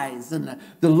the eyes and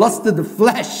the lust of the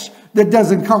flesh that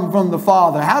doesn't come from the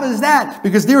Father. How does that?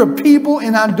 Because there are people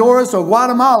in Honduras or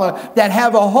Guatemala that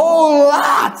have a whole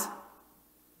lot,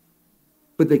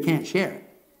 but they can't share it.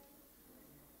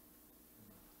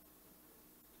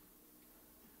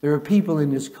 There are people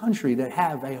in this country that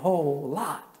have a whole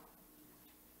lot,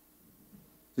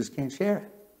 just can't share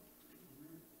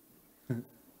it.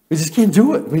 We just can't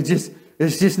do it.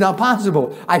 It's just not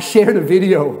possible. I shared a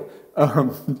video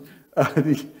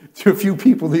to a few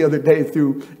people the other day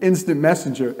through Instant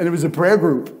Messenger, and it was a prayer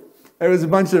group. There was a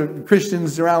bunch of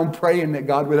Christians around praying that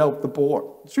God would help the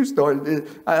poor. True story.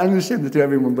 I understand it to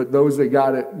everyone, but those that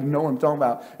got it know what I'm talking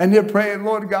about. And they're praying,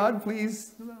 Lord God,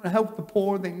 please help the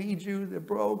poor. They need you. They're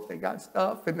broke. They got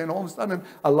stuff. And then all of a sudden,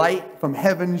 a light from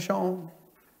heaven shone.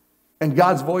 And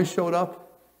God's voice showed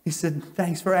up. He said,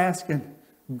 thanks for asking.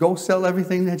 Go sell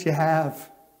everything that you have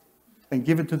and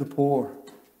give it to the poor.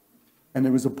 And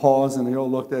there was a pause, and they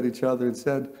all looked at each other and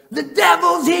said, the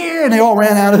devil's here! And they all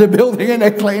ran out of the building, and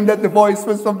they claimed that the voice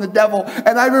was from the devil.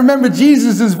 And I remember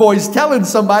Jesus' voice telling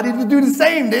somebody to do the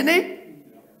same, didn't he?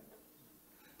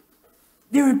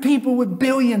 There are people with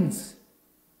billions.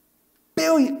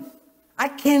 Billions. I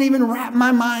can't even wrap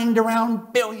my mind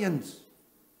around billions.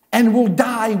 And will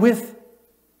die with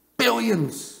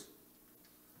billions.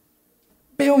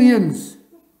 Billions.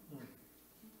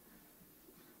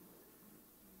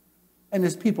 And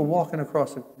there's people walking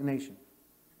across the nation.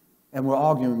 And we're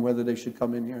arguing whether they should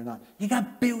come in here or not. You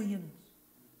got billions.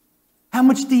 How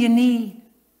much do you need?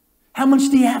 How much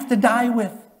do you have to die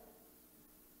with?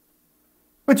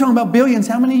 We're talking about billions.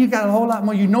 How many of you got a whole lot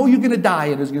more? You know you're going to die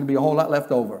and there's going to be a whole lot left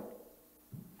over.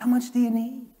 How much do you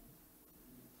need?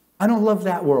 I don't love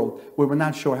that world where we're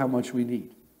not sure how much we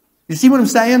need. You see what I'm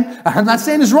saying? I'm not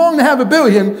saying it's wrong to have a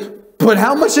billion. But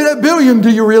how much of that billion do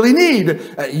you really need?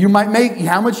 You might make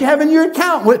how much you have in your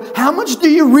account. How much do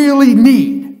you really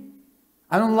need?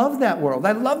 I don't love that world.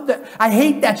 I love that. I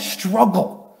hate that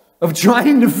struggle of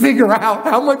trying to figure out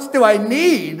how much do I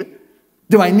need?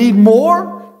 Do I need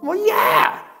more? Well,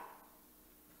 yeah.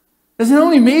 Is it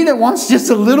only me that wants just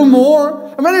a little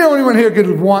more? Am I the only one here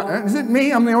could want? Is it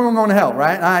me? I'm the only one going to hell,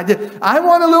 right? I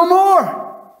want a little more.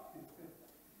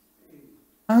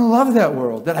 I love that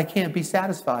world, that I can't be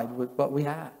satisfied with what we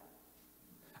have.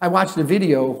 I watched a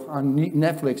video on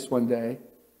Netflix one day.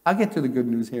 I'll get to the good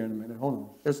news here in a minute. Hold on.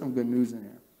 There's some good news in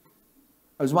here.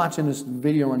 I was watching this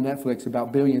video on Netflix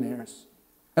about billionaires.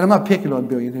 And I'm not picking on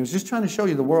billionaires, just trying to show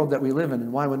you the world that we live in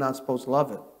and why we're not supposed to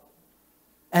love it.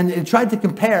 And it tried to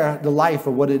compare the life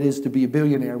of what it is to be a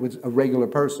billionaire with a regular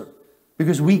person.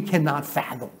 Because we cannot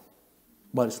fathom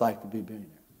what it's like to be a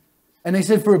billionaire. And they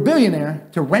said for a billionaire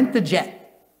to rent a jet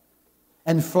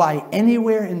and fly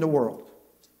anywhere in the world.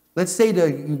 Let's say that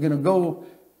you're going to go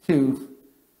to,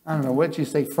 I don't know, what you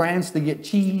say, France to get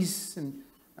cheese. And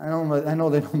I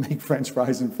know they don't make French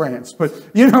fries in France, but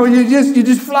you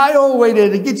just fly all the way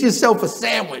there to get yourself a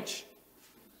sandwich.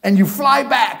 And you fly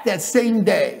back that same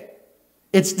day.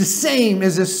 It's the same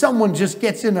as if someone just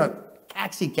gets in a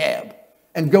taxi cab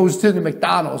and goes to the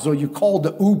McDonald's, or you call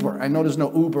the Uber. I know there's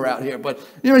no Uber out here, but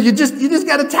you just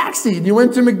got a taxi and you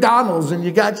went to McDonald's and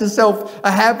you got yourself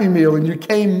a Happy Meal and you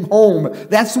came home.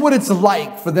 That's what it's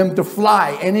like for them to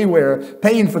fly anywhere,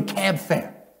 paying for cab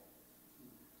fare.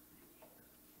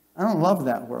 I don't love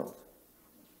that world.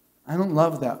 I don't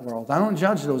love that world. I don't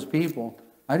judge those people.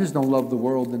 I just don't love the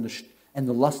world and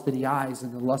the lust of the eyes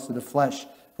and the lust of the flesh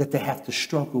that they have to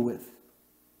struggle with.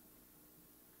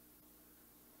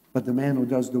 But the man who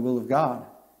does the will of God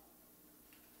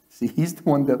See, he's the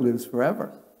one that lives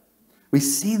forever. We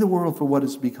see the world for what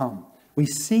it's become. We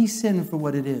see sin for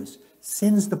what it is.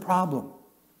 Sin's the problem.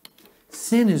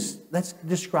 Sin is, let's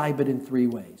describe it in 3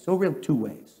 ways, or really 2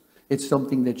 ways. It's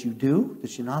something that you do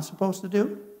that you're not supposed to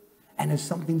do, and it's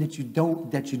something that you don't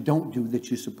do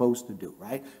that you're supposed to do,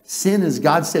 right? Sin is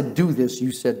God said do this,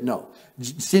 you said no.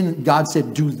 Sin, God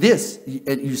said do this,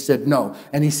 and you said no.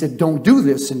 And he said don't do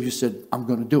this, and you said I'm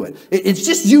going to do it. It's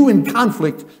just you in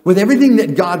conflict with everything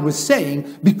that God was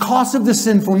saying because of the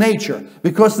sinful nature,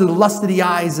 because of the lust of the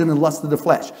eyes and the lust of the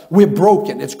flesh. We're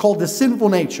broken. It's called the sinful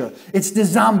nature. It's the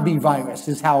zombie virus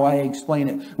is how I explain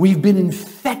it. We've been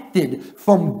infected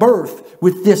from birth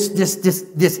with this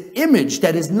image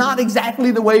that is not exactly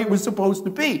the way it was supposed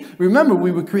to be. Remember, we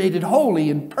were created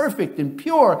holy and perfect and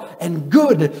pure and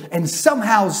good, and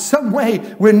somehow, some way,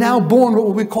 we're now born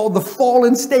what we call the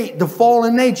fallen state, the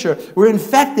fallen nature. We're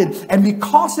infected, and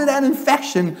because of that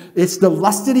infection, it's the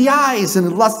lust of the eyes and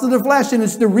the lust of the flesh, and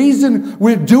it's the reason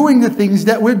we're doing the things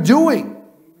that we're doing.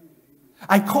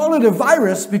 I call it a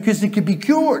virus because it could be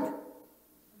cured.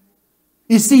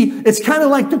 You see, it's kind of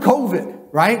like the COVID,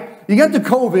 right? You got the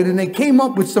COVID, and they came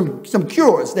up with some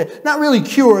cures. They're not really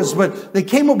cures, but they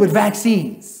came up with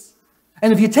vaccines.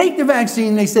 And if you take the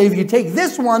vaccine, they say if you take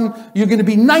this one, you're going to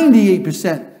be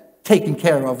 98% taken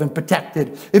care of and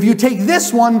protected. If you take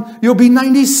this one, you'll be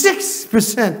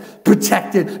 96%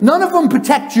 protected. None of them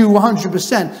protect you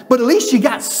 100%, but at least you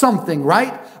got something,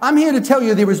 right? I'm here to tell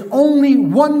you there is only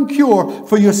one cure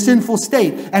for your sinful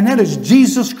state, and that is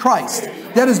Jesus Christ.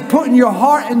 That is putting your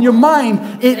heart and your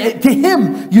mind to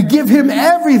him. You give him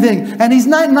everything, and he's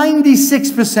not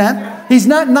 96%. He's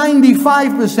not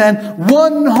 95%,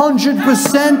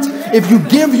 100%. If you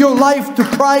give your life to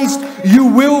Christ, you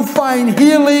will find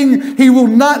healing. He will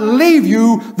not leave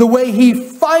you the way he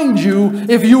finds you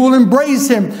if you will embrace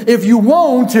him. If you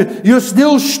won't, you're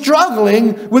still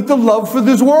struggling with the love for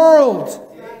this world.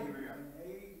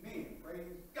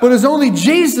 But it's only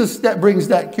Jesus that brings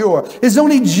that cure. It's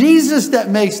only Jesus that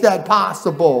makes that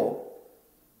possible.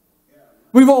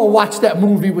 We've all watched that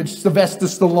movie with Sylvester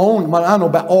Stallone. Well, I don't know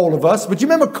about all of us, but you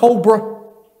remember Cobra?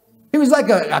 He was like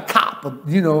a cop,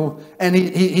 you know, and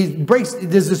he breaks,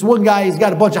 there's this one guy, he's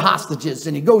got a bunch of hostages,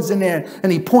 and he goes in there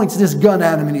and he points this gun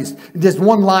at him, and he's this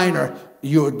one-liner,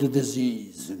 "You're the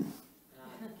disease,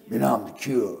 and I'm the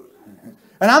cure."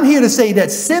 And I'm here to say that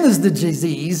sin is the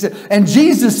disease and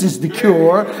Jesus is the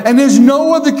cure. And there's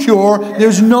no other cure.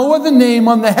 There's no other name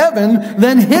under heaven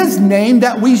than his name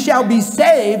that we shall be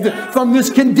saved from this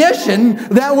condition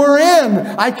that we're in.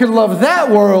 I can love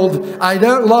that world. I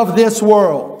don't love this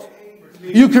world.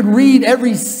 You could read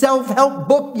every self-help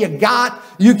book you got.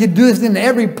 You could do this in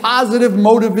every positive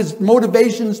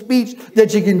motivation speech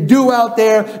that you can do out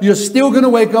there. You're still going to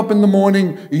wake up in the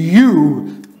morning.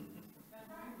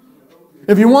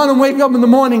 If you want to wake up in the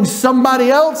morning somebody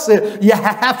else, you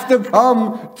have to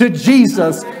come to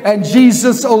Jesus and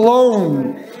Jesus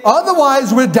alone.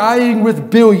 Otherwise, we're dying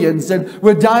with billions and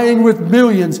we're dying with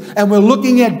millions, and we're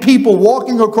looking at people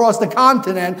walking across the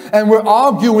continent, and we're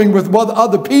arguing with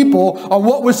other people on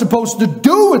what we're supposed to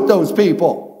do with those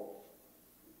people.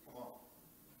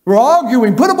 We're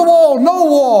arguing, put up a wall, no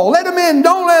wall, let them in,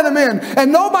 don't let them in.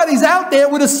 And nobody's out there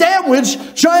with a sandwich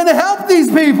trying to help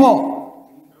these people.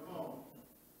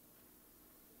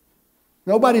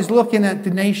 Nobody's looking at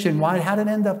the nation. Why? How did it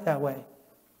end up that way?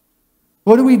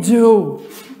 What do we do?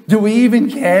 Do we even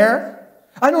care?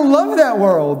 I don't love that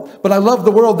world, but I love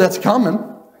the world that's coming.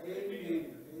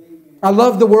 I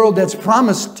love the world that's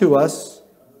promised to us.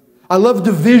 I love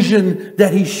the vision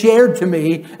that he shared to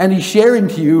me and he's sharing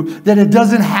to you, that it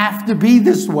doesn't have to be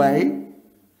this way.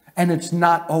 And it's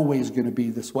not always going to be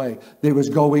this way. There is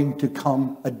going to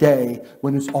come a day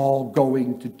when it's all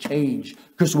going to change.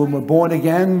 Because when we're born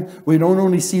again, we don't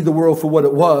only see the world for what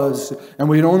it was, and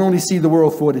we don't only see the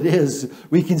world for what it is.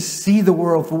 We can see the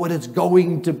world for what it's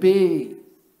going to be.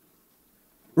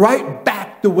 Right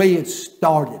back the way it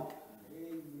started.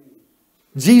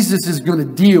 Jesus is going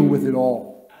to deal with it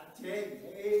all.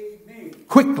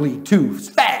 Quickly, too.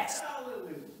 Fast.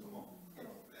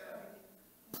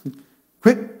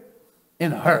 Quick.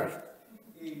 In a hurry.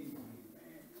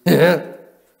 Yeah.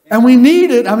 And we need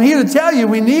it. I'm here to tell you,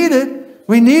 we need it.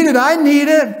 We need it. I need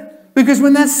it. Because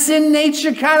when that sin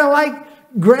nature kind of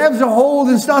like grabs a hold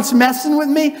and starts messing with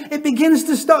me, it begins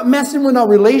to start messing with our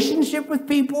relationship with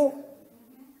people.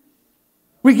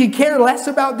 We can care less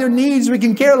about their needs. We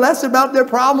can care less about their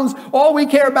problems. All we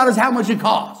care about is how much it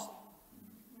costs.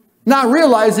 Not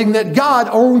realizing that God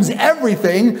owns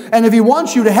everything, and if he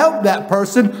wants you to help that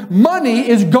person, money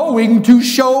is going to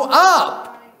show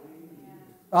up.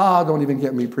 Oh, don't even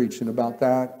get me preaching about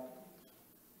that.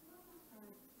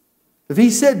 If he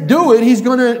said do it, he's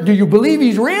going to, do you believe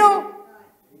he's real?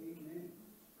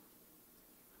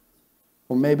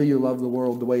 Or maybe you love the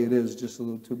world the way it is just a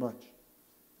little too much.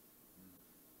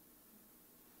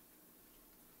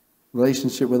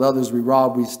 Relationship with others, we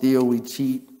rob, we steal, we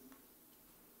cheat.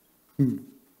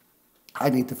 I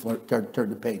need to turn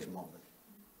the page, Mom.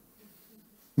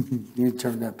 You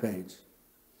turn that page.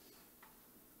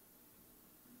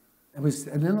 It was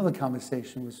another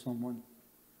conversation with someone.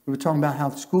 We were talking about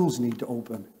how schools need to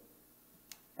open.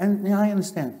 And I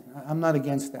understand. I'm not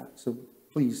against that. So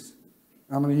please,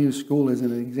 I'm going to use school as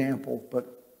an example,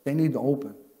 but they need to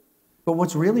open. But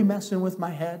what's really messing with my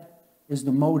head is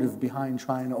the motive behind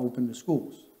trying to open the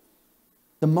schools.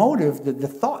 The motive, the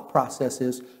thought process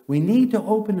is we need to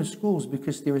open the schools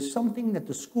because there is something that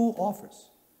the school offers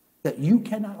that you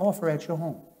cannot offer at your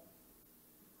home.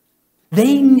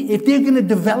 If they're going to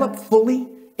develop fully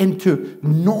into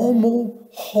normal,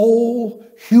 whole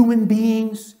human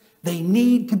beings, they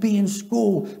need to be in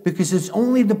school because it's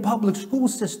only the public school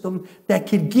system that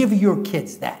can give your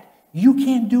kids that. You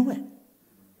can't do it.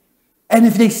 And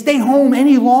if they stay home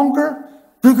any longer,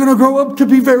 they're going to grow up to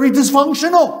be very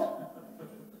dysfunctional.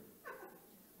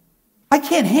 I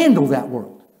can't handle that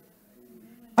world.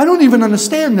 I don't even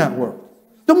understand that world.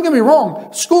 Don't get me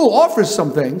wrong, school offers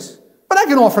some things, but I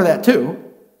can offer that too.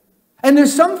 And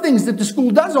there's some things that the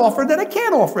school does offer that I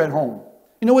can't offer at home.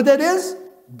 You know what that is?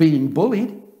 Being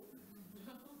bullied.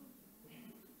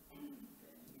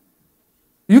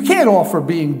 You can't offer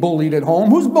being bullied at home.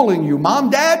 Who's bullying you? Mom,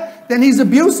 dad? Then he's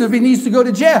abusive. He needs to go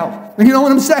to jail. You know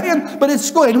what I'm saying? But at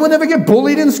school, anyone ever get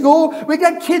bullied in school? We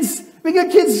got kids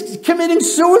committing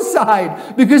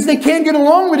suicide because they can't get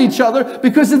along with each other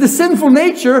because of the sinful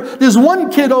nature. There's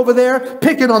one kid over there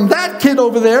picking on that kid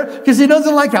over there because he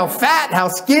doesn't like how fat, how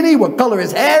skinny, what color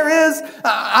his hair is.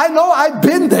 I know, I've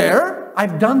been there.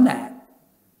 I've done that.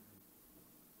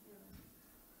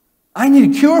 I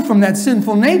need a cure from that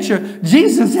sinful nature.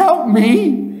 Jesus, help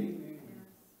me.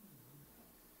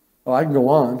 Well, I can go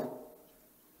on,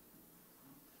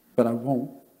 but I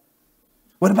won't.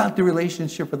 What about the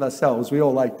relationship with ourselves? We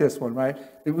all like this one, right?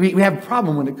 We have a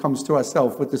problem when it comes to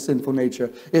ourselves with the sinful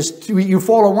nature. You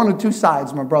fall on one or two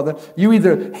sides, my brother. You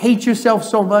either hate yourself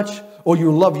so much or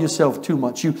you love yourself too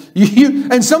much.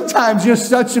 And sometimes you're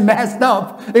such messed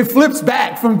up, it flips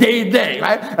back from day to day,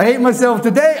 right? I hate myself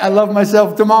today, I love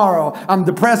myself tomorrow. I'm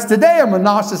depressed today, I'm a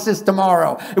narcissist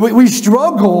tomorrow. We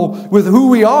struggle with who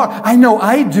we are. I know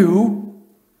I do.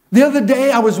 The other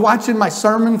day I was watching my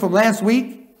sermon from last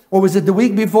week, or was it the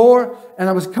week before? And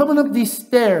I was coming up these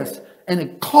stairs and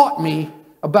it caught me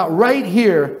about right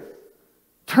here,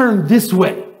 turned this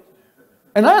way.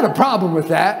 And I had a problem with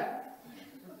that.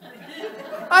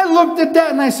 I looked at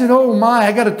that and I said, oh my,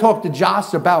 I got to talk to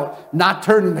Josh about not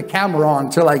turning the camera on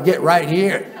until I get right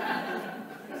here.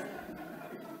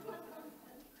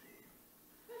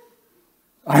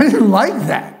 I didn't like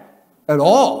that at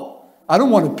all. I don't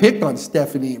want to pick on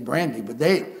Stephanie and Brandy, but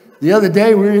the other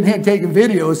day we were in here taking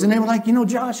videos and they were like, you know,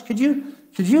 Josh, could you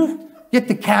get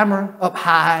the camera up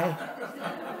high?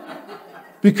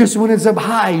 Because when it's up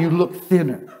high, you look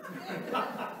thinner.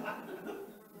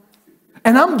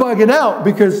 And I'm bugging out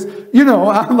because, you know,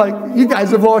 I'm like, you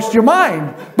guys have lost your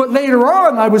mind. But later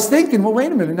on, I was thinking, well,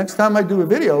 wait a minute. Next time I do a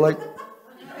video, like,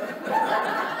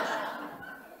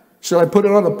 should I put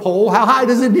it on a pole? How high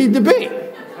does it need to be?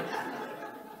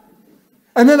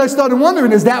 And then I started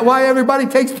wondering, is that why everybody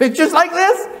takes pictures like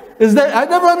this? I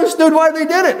never understood why they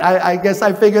did it. I guess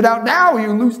I figured out now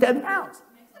you lose 10 pounds.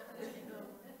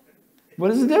 What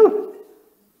does it do?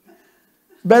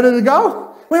 It's better to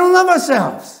go? We don't love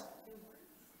ourselves.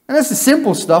 And that's the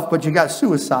simple stuff, but you got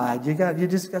suicide. You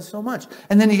just got so much.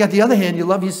 And then you got the other hand, you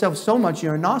love yourself so much,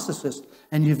 you're a narcissist,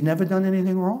 and you've never done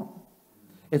anything wrong.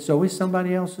 It's always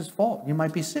somebody else's fault. You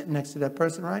might be sitting next to that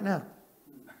person right now.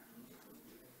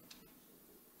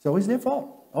 It's always their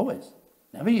fault. Always.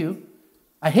 Never you.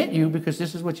 I hit you because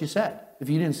this is what you said. If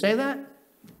you didn't say that,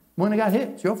 when I got hit,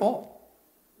 it's your fault.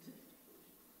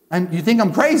 And you think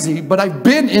I'm crazy, but I've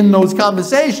been in those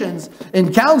conversations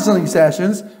in counseling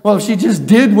sessions. Well, if she just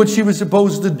did what she was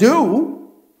supposed to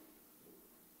do,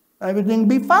 everything would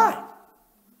be fine.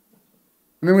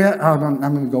 And then I'm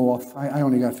going to go off. I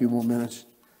only got a few more minutes.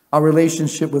 Our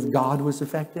relationship with God was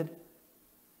affected.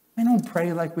 We don't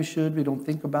pray like we should. We don't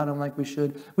think about him like we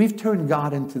should. We've turned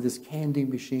God into this candy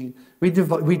machine. We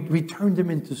turned him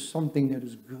into something that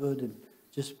is good and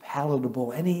just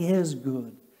palatable. And he is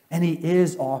good. And he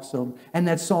is awesome. And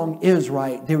that song is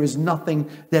right. There is nothing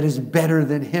that is better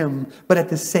than him. But at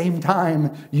the same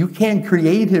time, you can't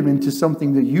create him into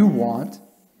something that you want.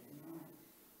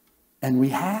 And we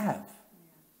have.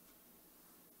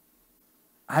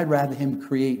 I'd rather him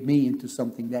create me into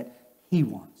something that he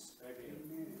wants.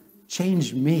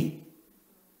 Change me.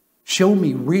 Show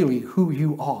me really who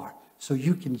you are so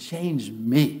you can change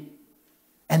me.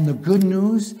 And the good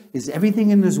news is everything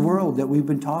in this world that we've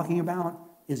been talking about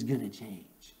is going to change.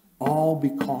 All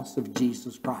because of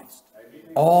Jesus Christ.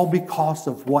 All because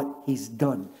of what he's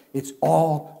done. It's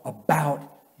all about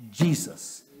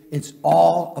Jesus. It's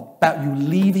all about, you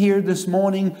leave here this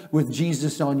morning with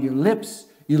Jesus on your lips.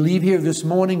 You leave here this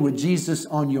morning with Jesus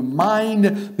on your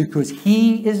mind because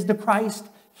he is the Christ.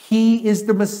 He is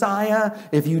the Messiah.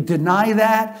 If you deny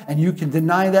that, and you can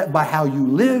deny that by how you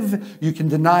live, you can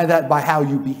deny that by how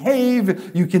you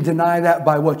behave, you can deny that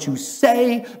by what you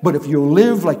say, but if you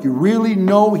live like you really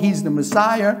know he's the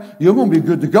Messiah, you're going to be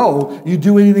good to go. You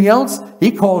do anything else,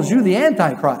 he calls you the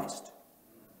Antichrist.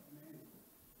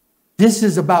 This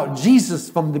is about Jesus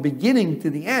from the beginning to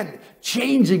the end,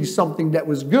 changing something that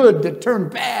was good that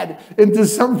turned bad into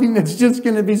something that's just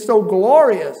going to be so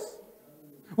glorious.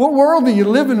 What world are you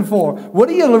living for? What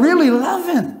are you really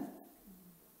loving?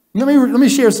 Let me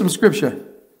share some scripture.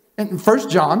 In 1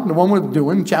 John, the one we're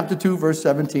doing, chapter 2, verse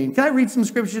 17. Can I read some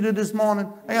scripture to this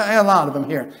morning? I got a lot of them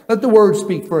here. Let the word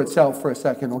speak for itself for a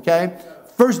second, okay?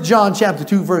 1 John chapter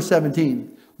 2, verse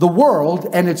 17. The world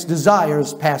and its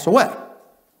desires pass away,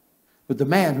 but the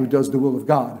man who does the will of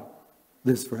God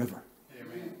lives forever.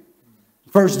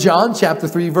 1 John chapter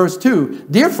 3 verse 2.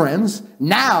 Dear friends,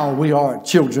 now we are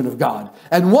children of God,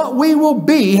 and what we will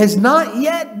be has not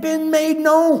yet been made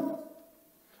known.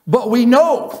 But we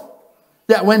know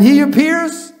that when he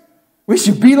appears, we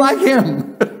should be like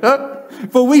him.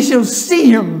 For we shall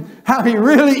see him how he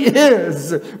really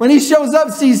is. When he shows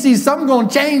up, see, something's going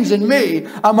to change in me.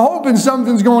 I'm hoping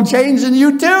something's going to change in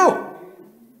you too.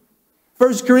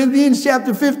 1 Corinthians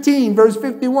chapter 15 verse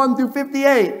 51 through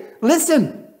 58.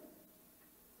 Listen.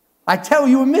 I tell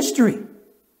you a mystery.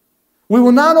 We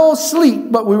will not all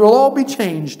sleep, but we will all be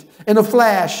changed in a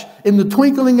flash, in the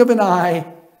twinkling of an eye,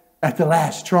 at the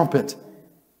last trumpet.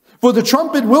 For the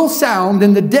trumpet will sound,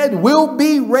 and the dead will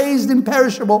be raised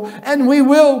imperishable, and we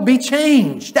will be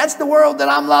changed. That's the world that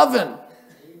I'm loving.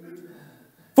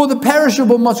 For the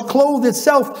perishable must clothe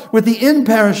itself with the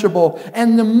imperishable,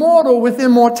 and the mortal with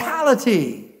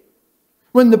immortality.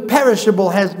 When the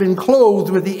perishable has been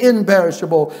clothed with the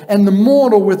imperishable and the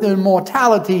mortal with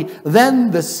immortality,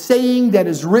 then the saying that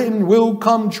is written will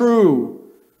come true.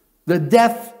 Will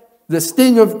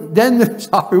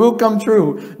come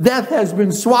true. Death has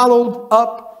been swallowed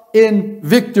up in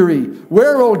victory.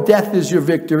 Where, O death, is your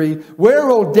victory? Where,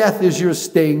 O death, is your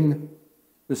sting?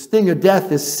 The sting of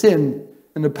death is sin.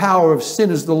 And the power of sin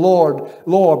is the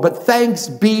Lord. But thanks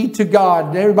be to God.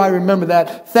 And everybody remember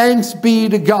that. Thanks be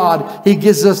to God. He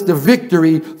gives us the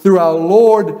victory through our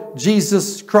Lord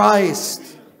Jesus Christ.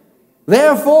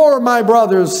 Therefore, my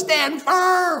brothers, stand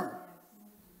firm.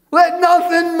 Let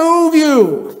nothing move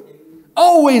you.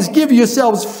 Always give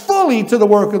yourselves fully to the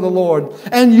work of the Lord.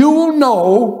 And you will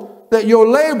know that your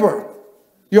labor,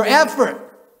 your effort,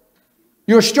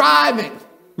 your striving,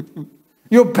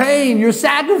 your pain, your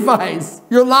sacrifice,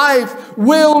 your life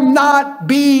will not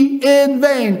be in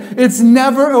vain. It's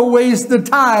never a waste of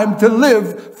time to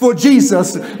live for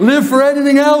Jesus. Live for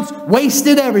anything else,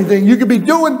 wasted everything. You could be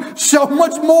doing so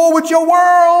much more with your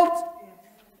world.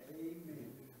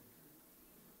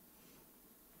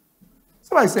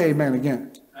 Somebody say amen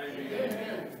again.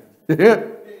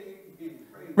 Amen.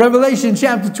 Revelation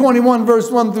chapter 21, verse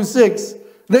 1 through 6.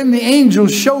 Then the angel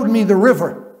showed me the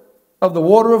river of the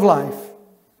water of life,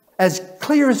 as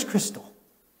clear as crystal,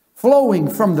 flowing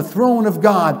from the throne of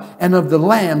God and of the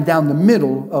Lamb down the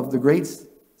middle of the great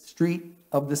street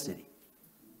of the city.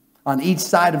 On each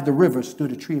side of the river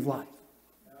stood a tree of life,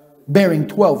 bearing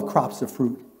 12 crops of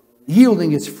fruit,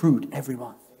 yielding its fruit every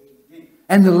month.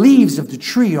 And the leaves of the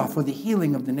tree are for the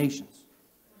healing of the nations.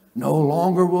 No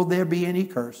longer will there be any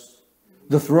curse.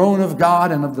 The throne of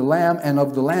God and of the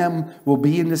Lamb will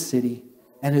be in the city,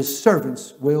 and his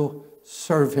servants will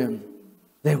serve him.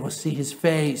 They will see his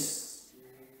face,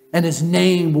 and his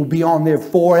name will be on their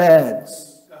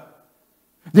foreheads.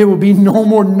 There will be no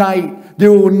more night. They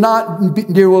will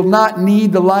not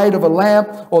need the light of a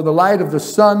lamp or the light of the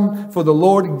sun, for the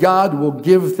Lord God will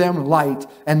give them light,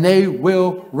 and they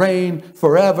will reign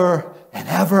forever and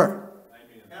ever.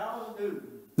 Amen.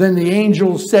 Then the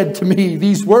angel said to me,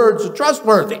 these words are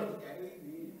trustworthy.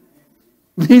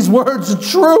 These words are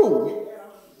true.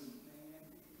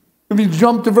 If you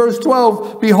jump to verse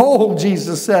 12, behold,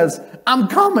 Jesus says, I'm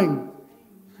coming.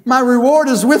 My reward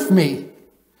is with me.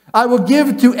 I will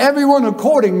give to everyone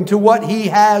according to what he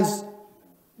has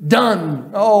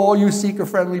done. Oh, you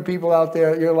seeker-friendly people out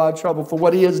there, you're in a lot of trouble for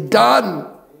what he has done.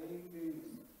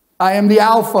 I am the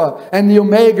Alpha and the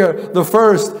Omega, the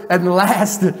first and the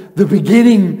last, the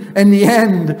beginning and the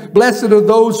end. Blessed are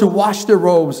those who wash their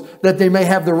robes, that they may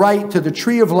have the right to the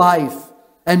tree of life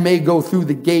and may go through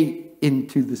the gate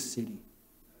into the city.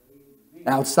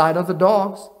 Outside are the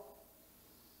dogs,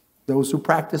 those who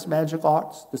practice magic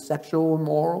arts, the sexual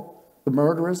immoral, the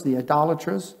murderers, the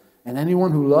idolaters, and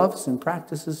anyone who loves and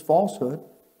practices falsehood.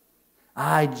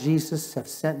 I, Jesus, have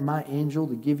sent my angel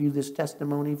to give you this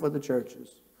testimony for the churches.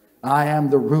 I am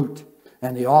the root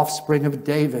and the offspring of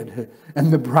David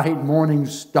and the bright morning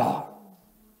star.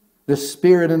 The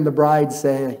Spirit and the bride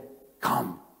say,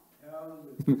 come.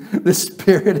 The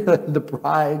Spirit and the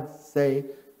bride say,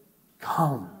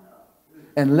 come.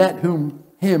 And let him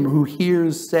who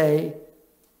hears say,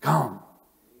 come.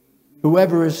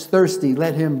 Whoever is thirsty,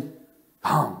 let him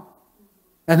come.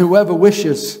 And whoever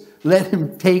wishes, let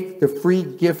him take the free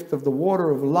gift of the water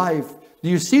of life. Do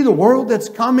you see the world that's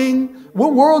coming?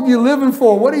 What world are you living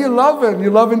for? What are you loving? You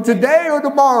loving today or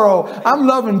tomorrow? I'm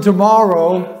loving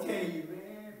tomorrow.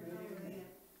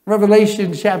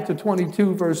 Revelation chapter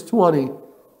 22, verse 20.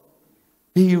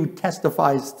 He who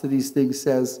testifies to these things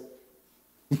says,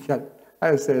 I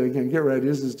gotta say it again, get ready,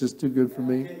 this is just too good for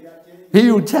me. He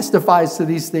who testifies to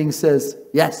these things says,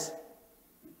 yes,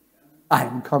 I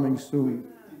am coming soon.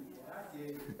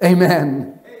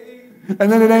 Amen.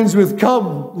 And then it ends with,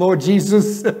 come, Lord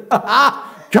Jesus.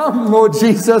 Come, Lord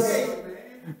Jesus.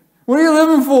 What are you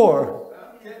living for?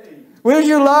 Where's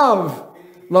your love?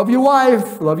 Love your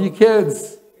wife. Love your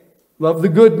kids. Love the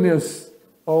goodness.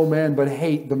 Oh, man, but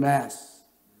hate the mess.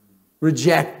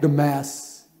 Reject the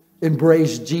mess.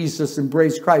 Embrace Jesus.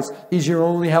 Embrace Christ. He's your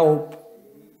only hope.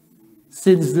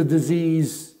 Sin's the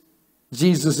disease.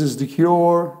 Jesus is the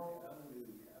cure.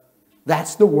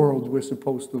 That's the world we're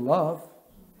supposed to love.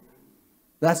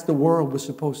 That's the world we're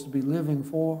supposed to be living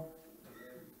for.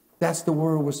 That's the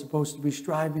world we're supposed to be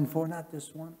striving for, not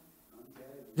this one.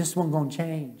 This one going to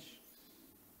change.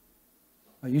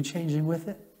 Are you changing with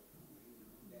it?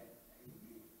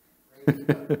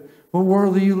 What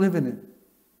world are you living in?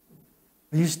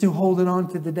 Are you still holding on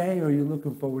to today, or are you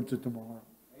looking forward to tomorrow?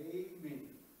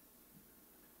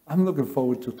 I'm looking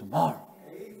forward to tomorrow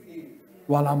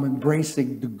while I'm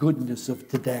embracing the goodness of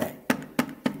today.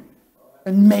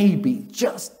 And maybe,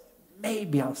 just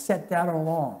maybe, I'll set that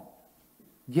alarm.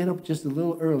 Get up just a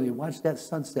little early and watch that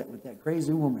sunset with that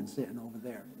crazy woman sitting over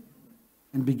there.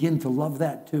 And begin to love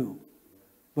that too.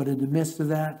 But in the midst of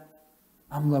that,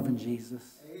 I'm loving Jesus.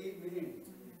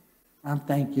 I'm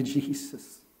thank you,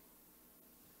 Jesus.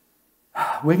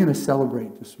 We're going to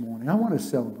celebrate this morning. I want to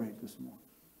celebrate this morning.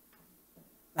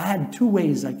 I had two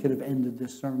ways I could have ended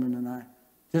this sermon, and I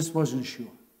just wasn't sure.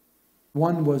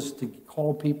 One was to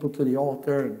call people to the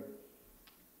altar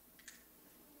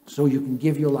so you can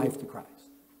give your life to Christ.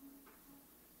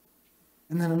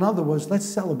 And then another was, let's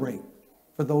celebrate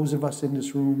for those of us in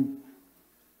this room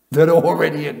that are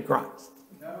already in Christ.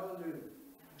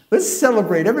 Let's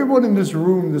celebrate everyone in this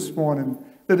room this morning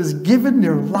that has given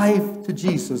their life to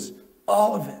Jesus,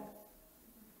 all of it,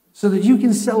 so that you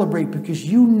can celebrate because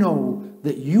you know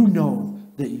that you know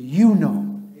that you know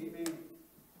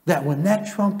that when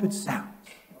that trumpet sounds,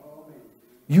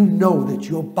 you know that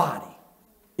your body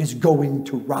is going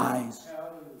to rise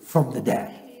from the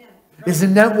dead.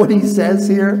 Isn't that what he says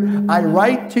here? I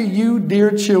write to you,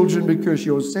 dear children, because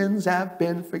your sins have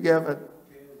been forgiven.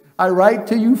 I write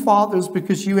to you, fathers,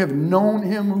 because you have known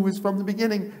him who is from the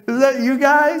beginning. Is that you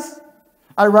guys?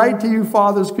 I write to you,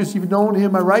 fathers, because you've known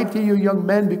him. I write to you, young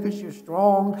men, because you're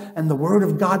strong and the word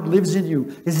of God lives in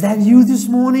you. Is that you this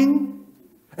morning?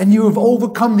 And you have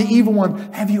overcome the evil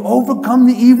one. Have you overcome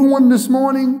the evil one this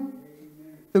morning?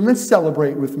 Then let's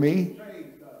celebrate with me.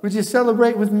 Would you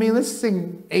celebrate with me? Let's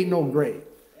sing Ain't No Grave.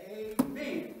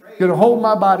 Gonna hold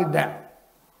my body down.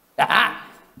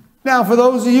 Now, for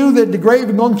those of you that the grave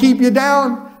is going to keep you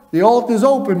down, the altar's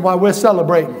open while we're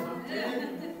celebrating.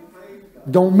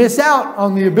 Don't miss out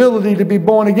on the ability to be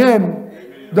born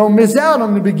again. Don't miss out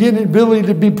on the ability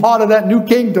to be part of that new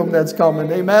kingdom that's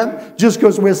coming. Amen? Just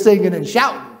because we're singing and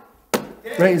shouting.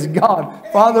 Praise God.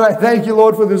 Father, I thank you,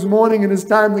 Lord, for this morning and this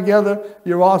time together.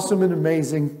 You're awesome and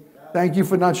amazing. Thank you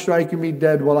for not striking me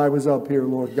dead while I was up here,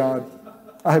 Lord God.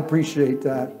 I appreciate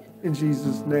that. In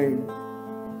Jesus' name.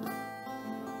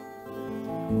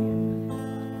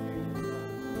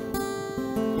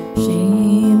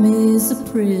 Shame is a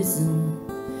prison,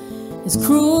 as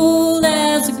cruel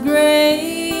as a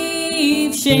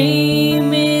grave.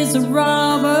 Shame is a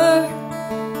robber,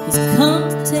 he's come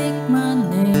to take my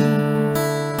name.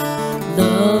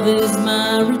 Love is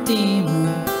my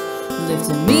redeemer,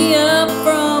 lifting me up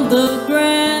from the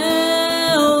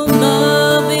ground.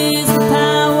 Love is the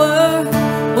power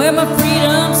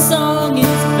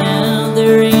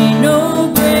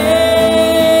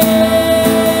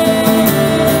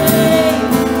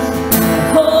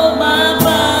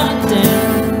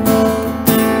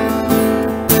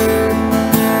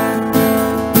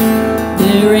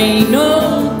There ain't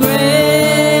no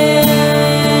grave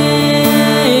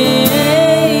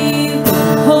to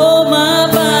hold my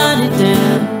body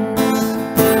down.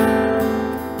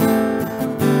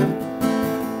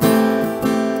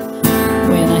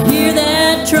 When I hear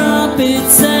that trumpet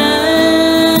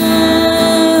sound,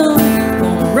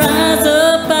 gonna rise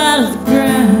up out of the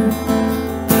ground.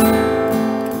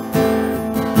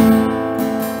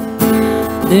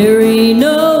 There ain't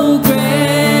no grave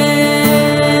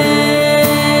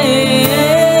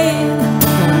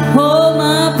gonna hold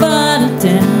my body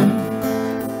down.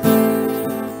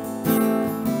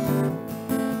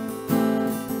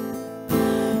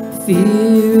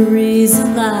 Fear is a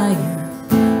liar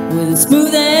with a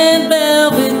smooth and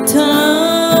velvet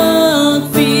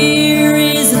tongue. Fear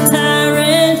is a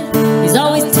tyrant, he's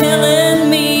always telling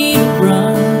me to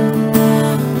run.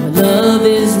 But love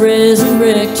is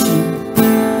resurrection,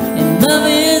 and love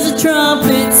is a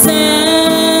trumpet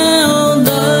sound.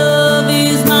 Love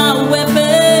is my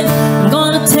weapon, I'm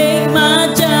gonna take my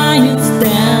giants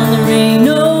down. There ain't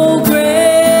no grave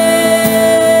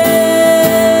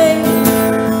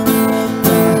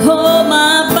gonna hold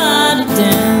my body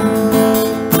down.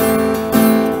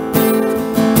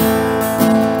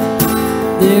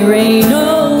 There ain't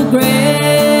no grave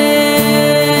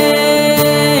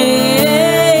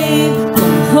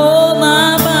gonna hold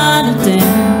my body down.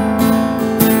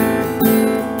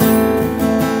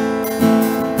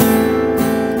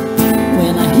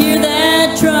 When I hear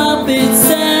that trumpet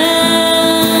sound,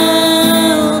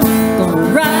 gonna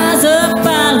rise up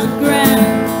out of the ground.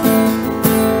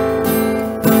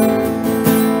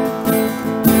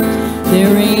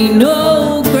 There ain't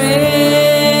no grave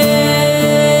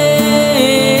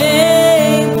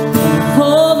gonna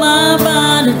hold my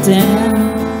body down.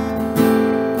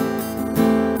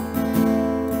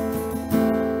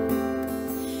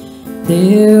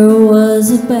 There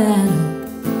was a battle,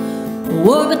 a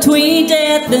war between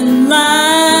death and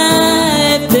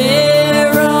life.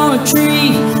 There on a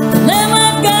tree, the Lamb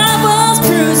of God was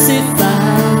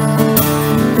crucified.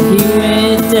 He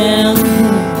went down the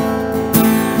hill,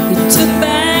 he took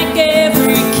back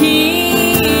every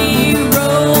key. He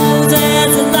rose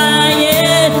as a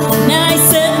lion, now he's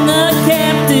setting the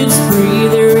captives free.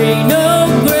 There ain't no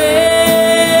grave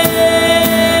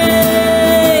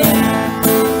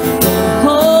gonna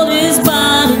hold his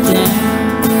body down.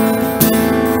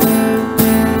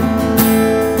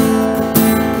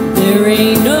 There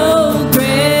ain't no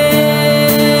grave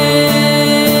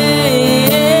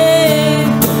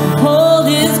gonna hold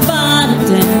his body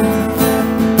down.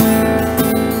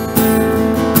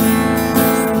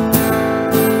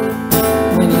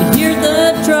 When you hear the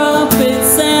trumpet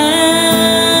sound,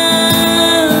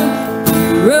 he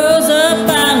rose up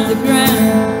out of the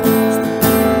ground.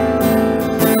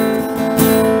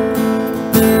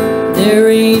 There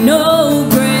ain't no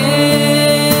grave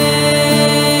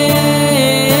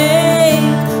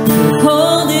to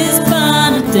hold his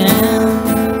body down.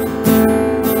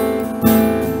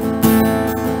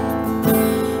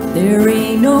 There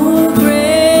ain't no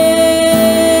grave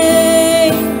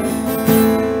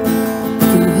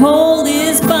to hold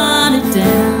his body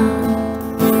down.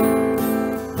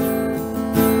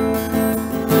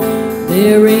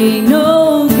 There ain't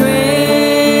no grave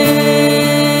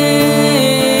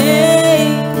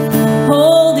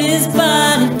hold his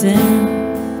body down.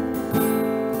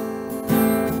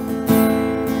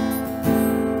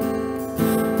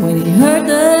 When he heard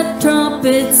the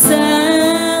trumpet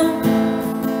sound,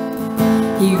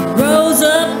 he rose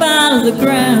up out of the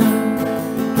ground.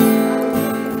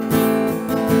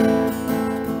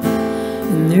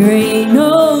 And there ain't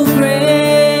no grave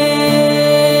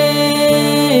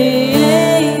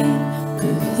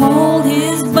could hold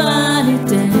his body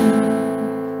down.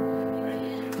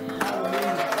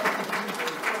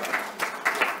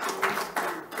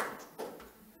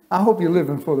 I hope you're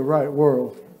living for the right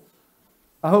world.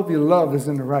 I hope your love is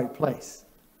in the right place.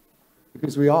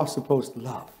 Because we are supposed to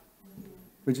love.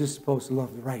 We're just supposed to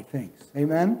love the right things.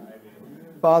 Amen?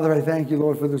 Father, I thank you,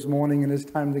 Lord, for this morning and this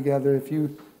time together. If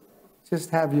you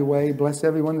just have your way, bless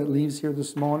everyone that leaves here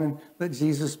this morning. Let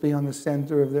Jesus be on the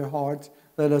center of their hearts.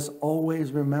 Let us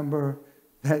always remember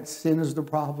that sin is the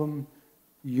problem.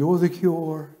 You're the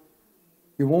cure.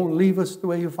 You won't leave us the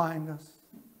way you find us,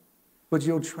 but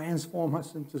you'll transform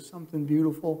us into something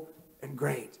beautiful and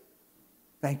great.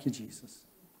 Thank you, Jesus.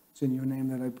 It's in your name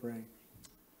that I pray.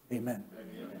 Amen.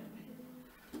 Amen.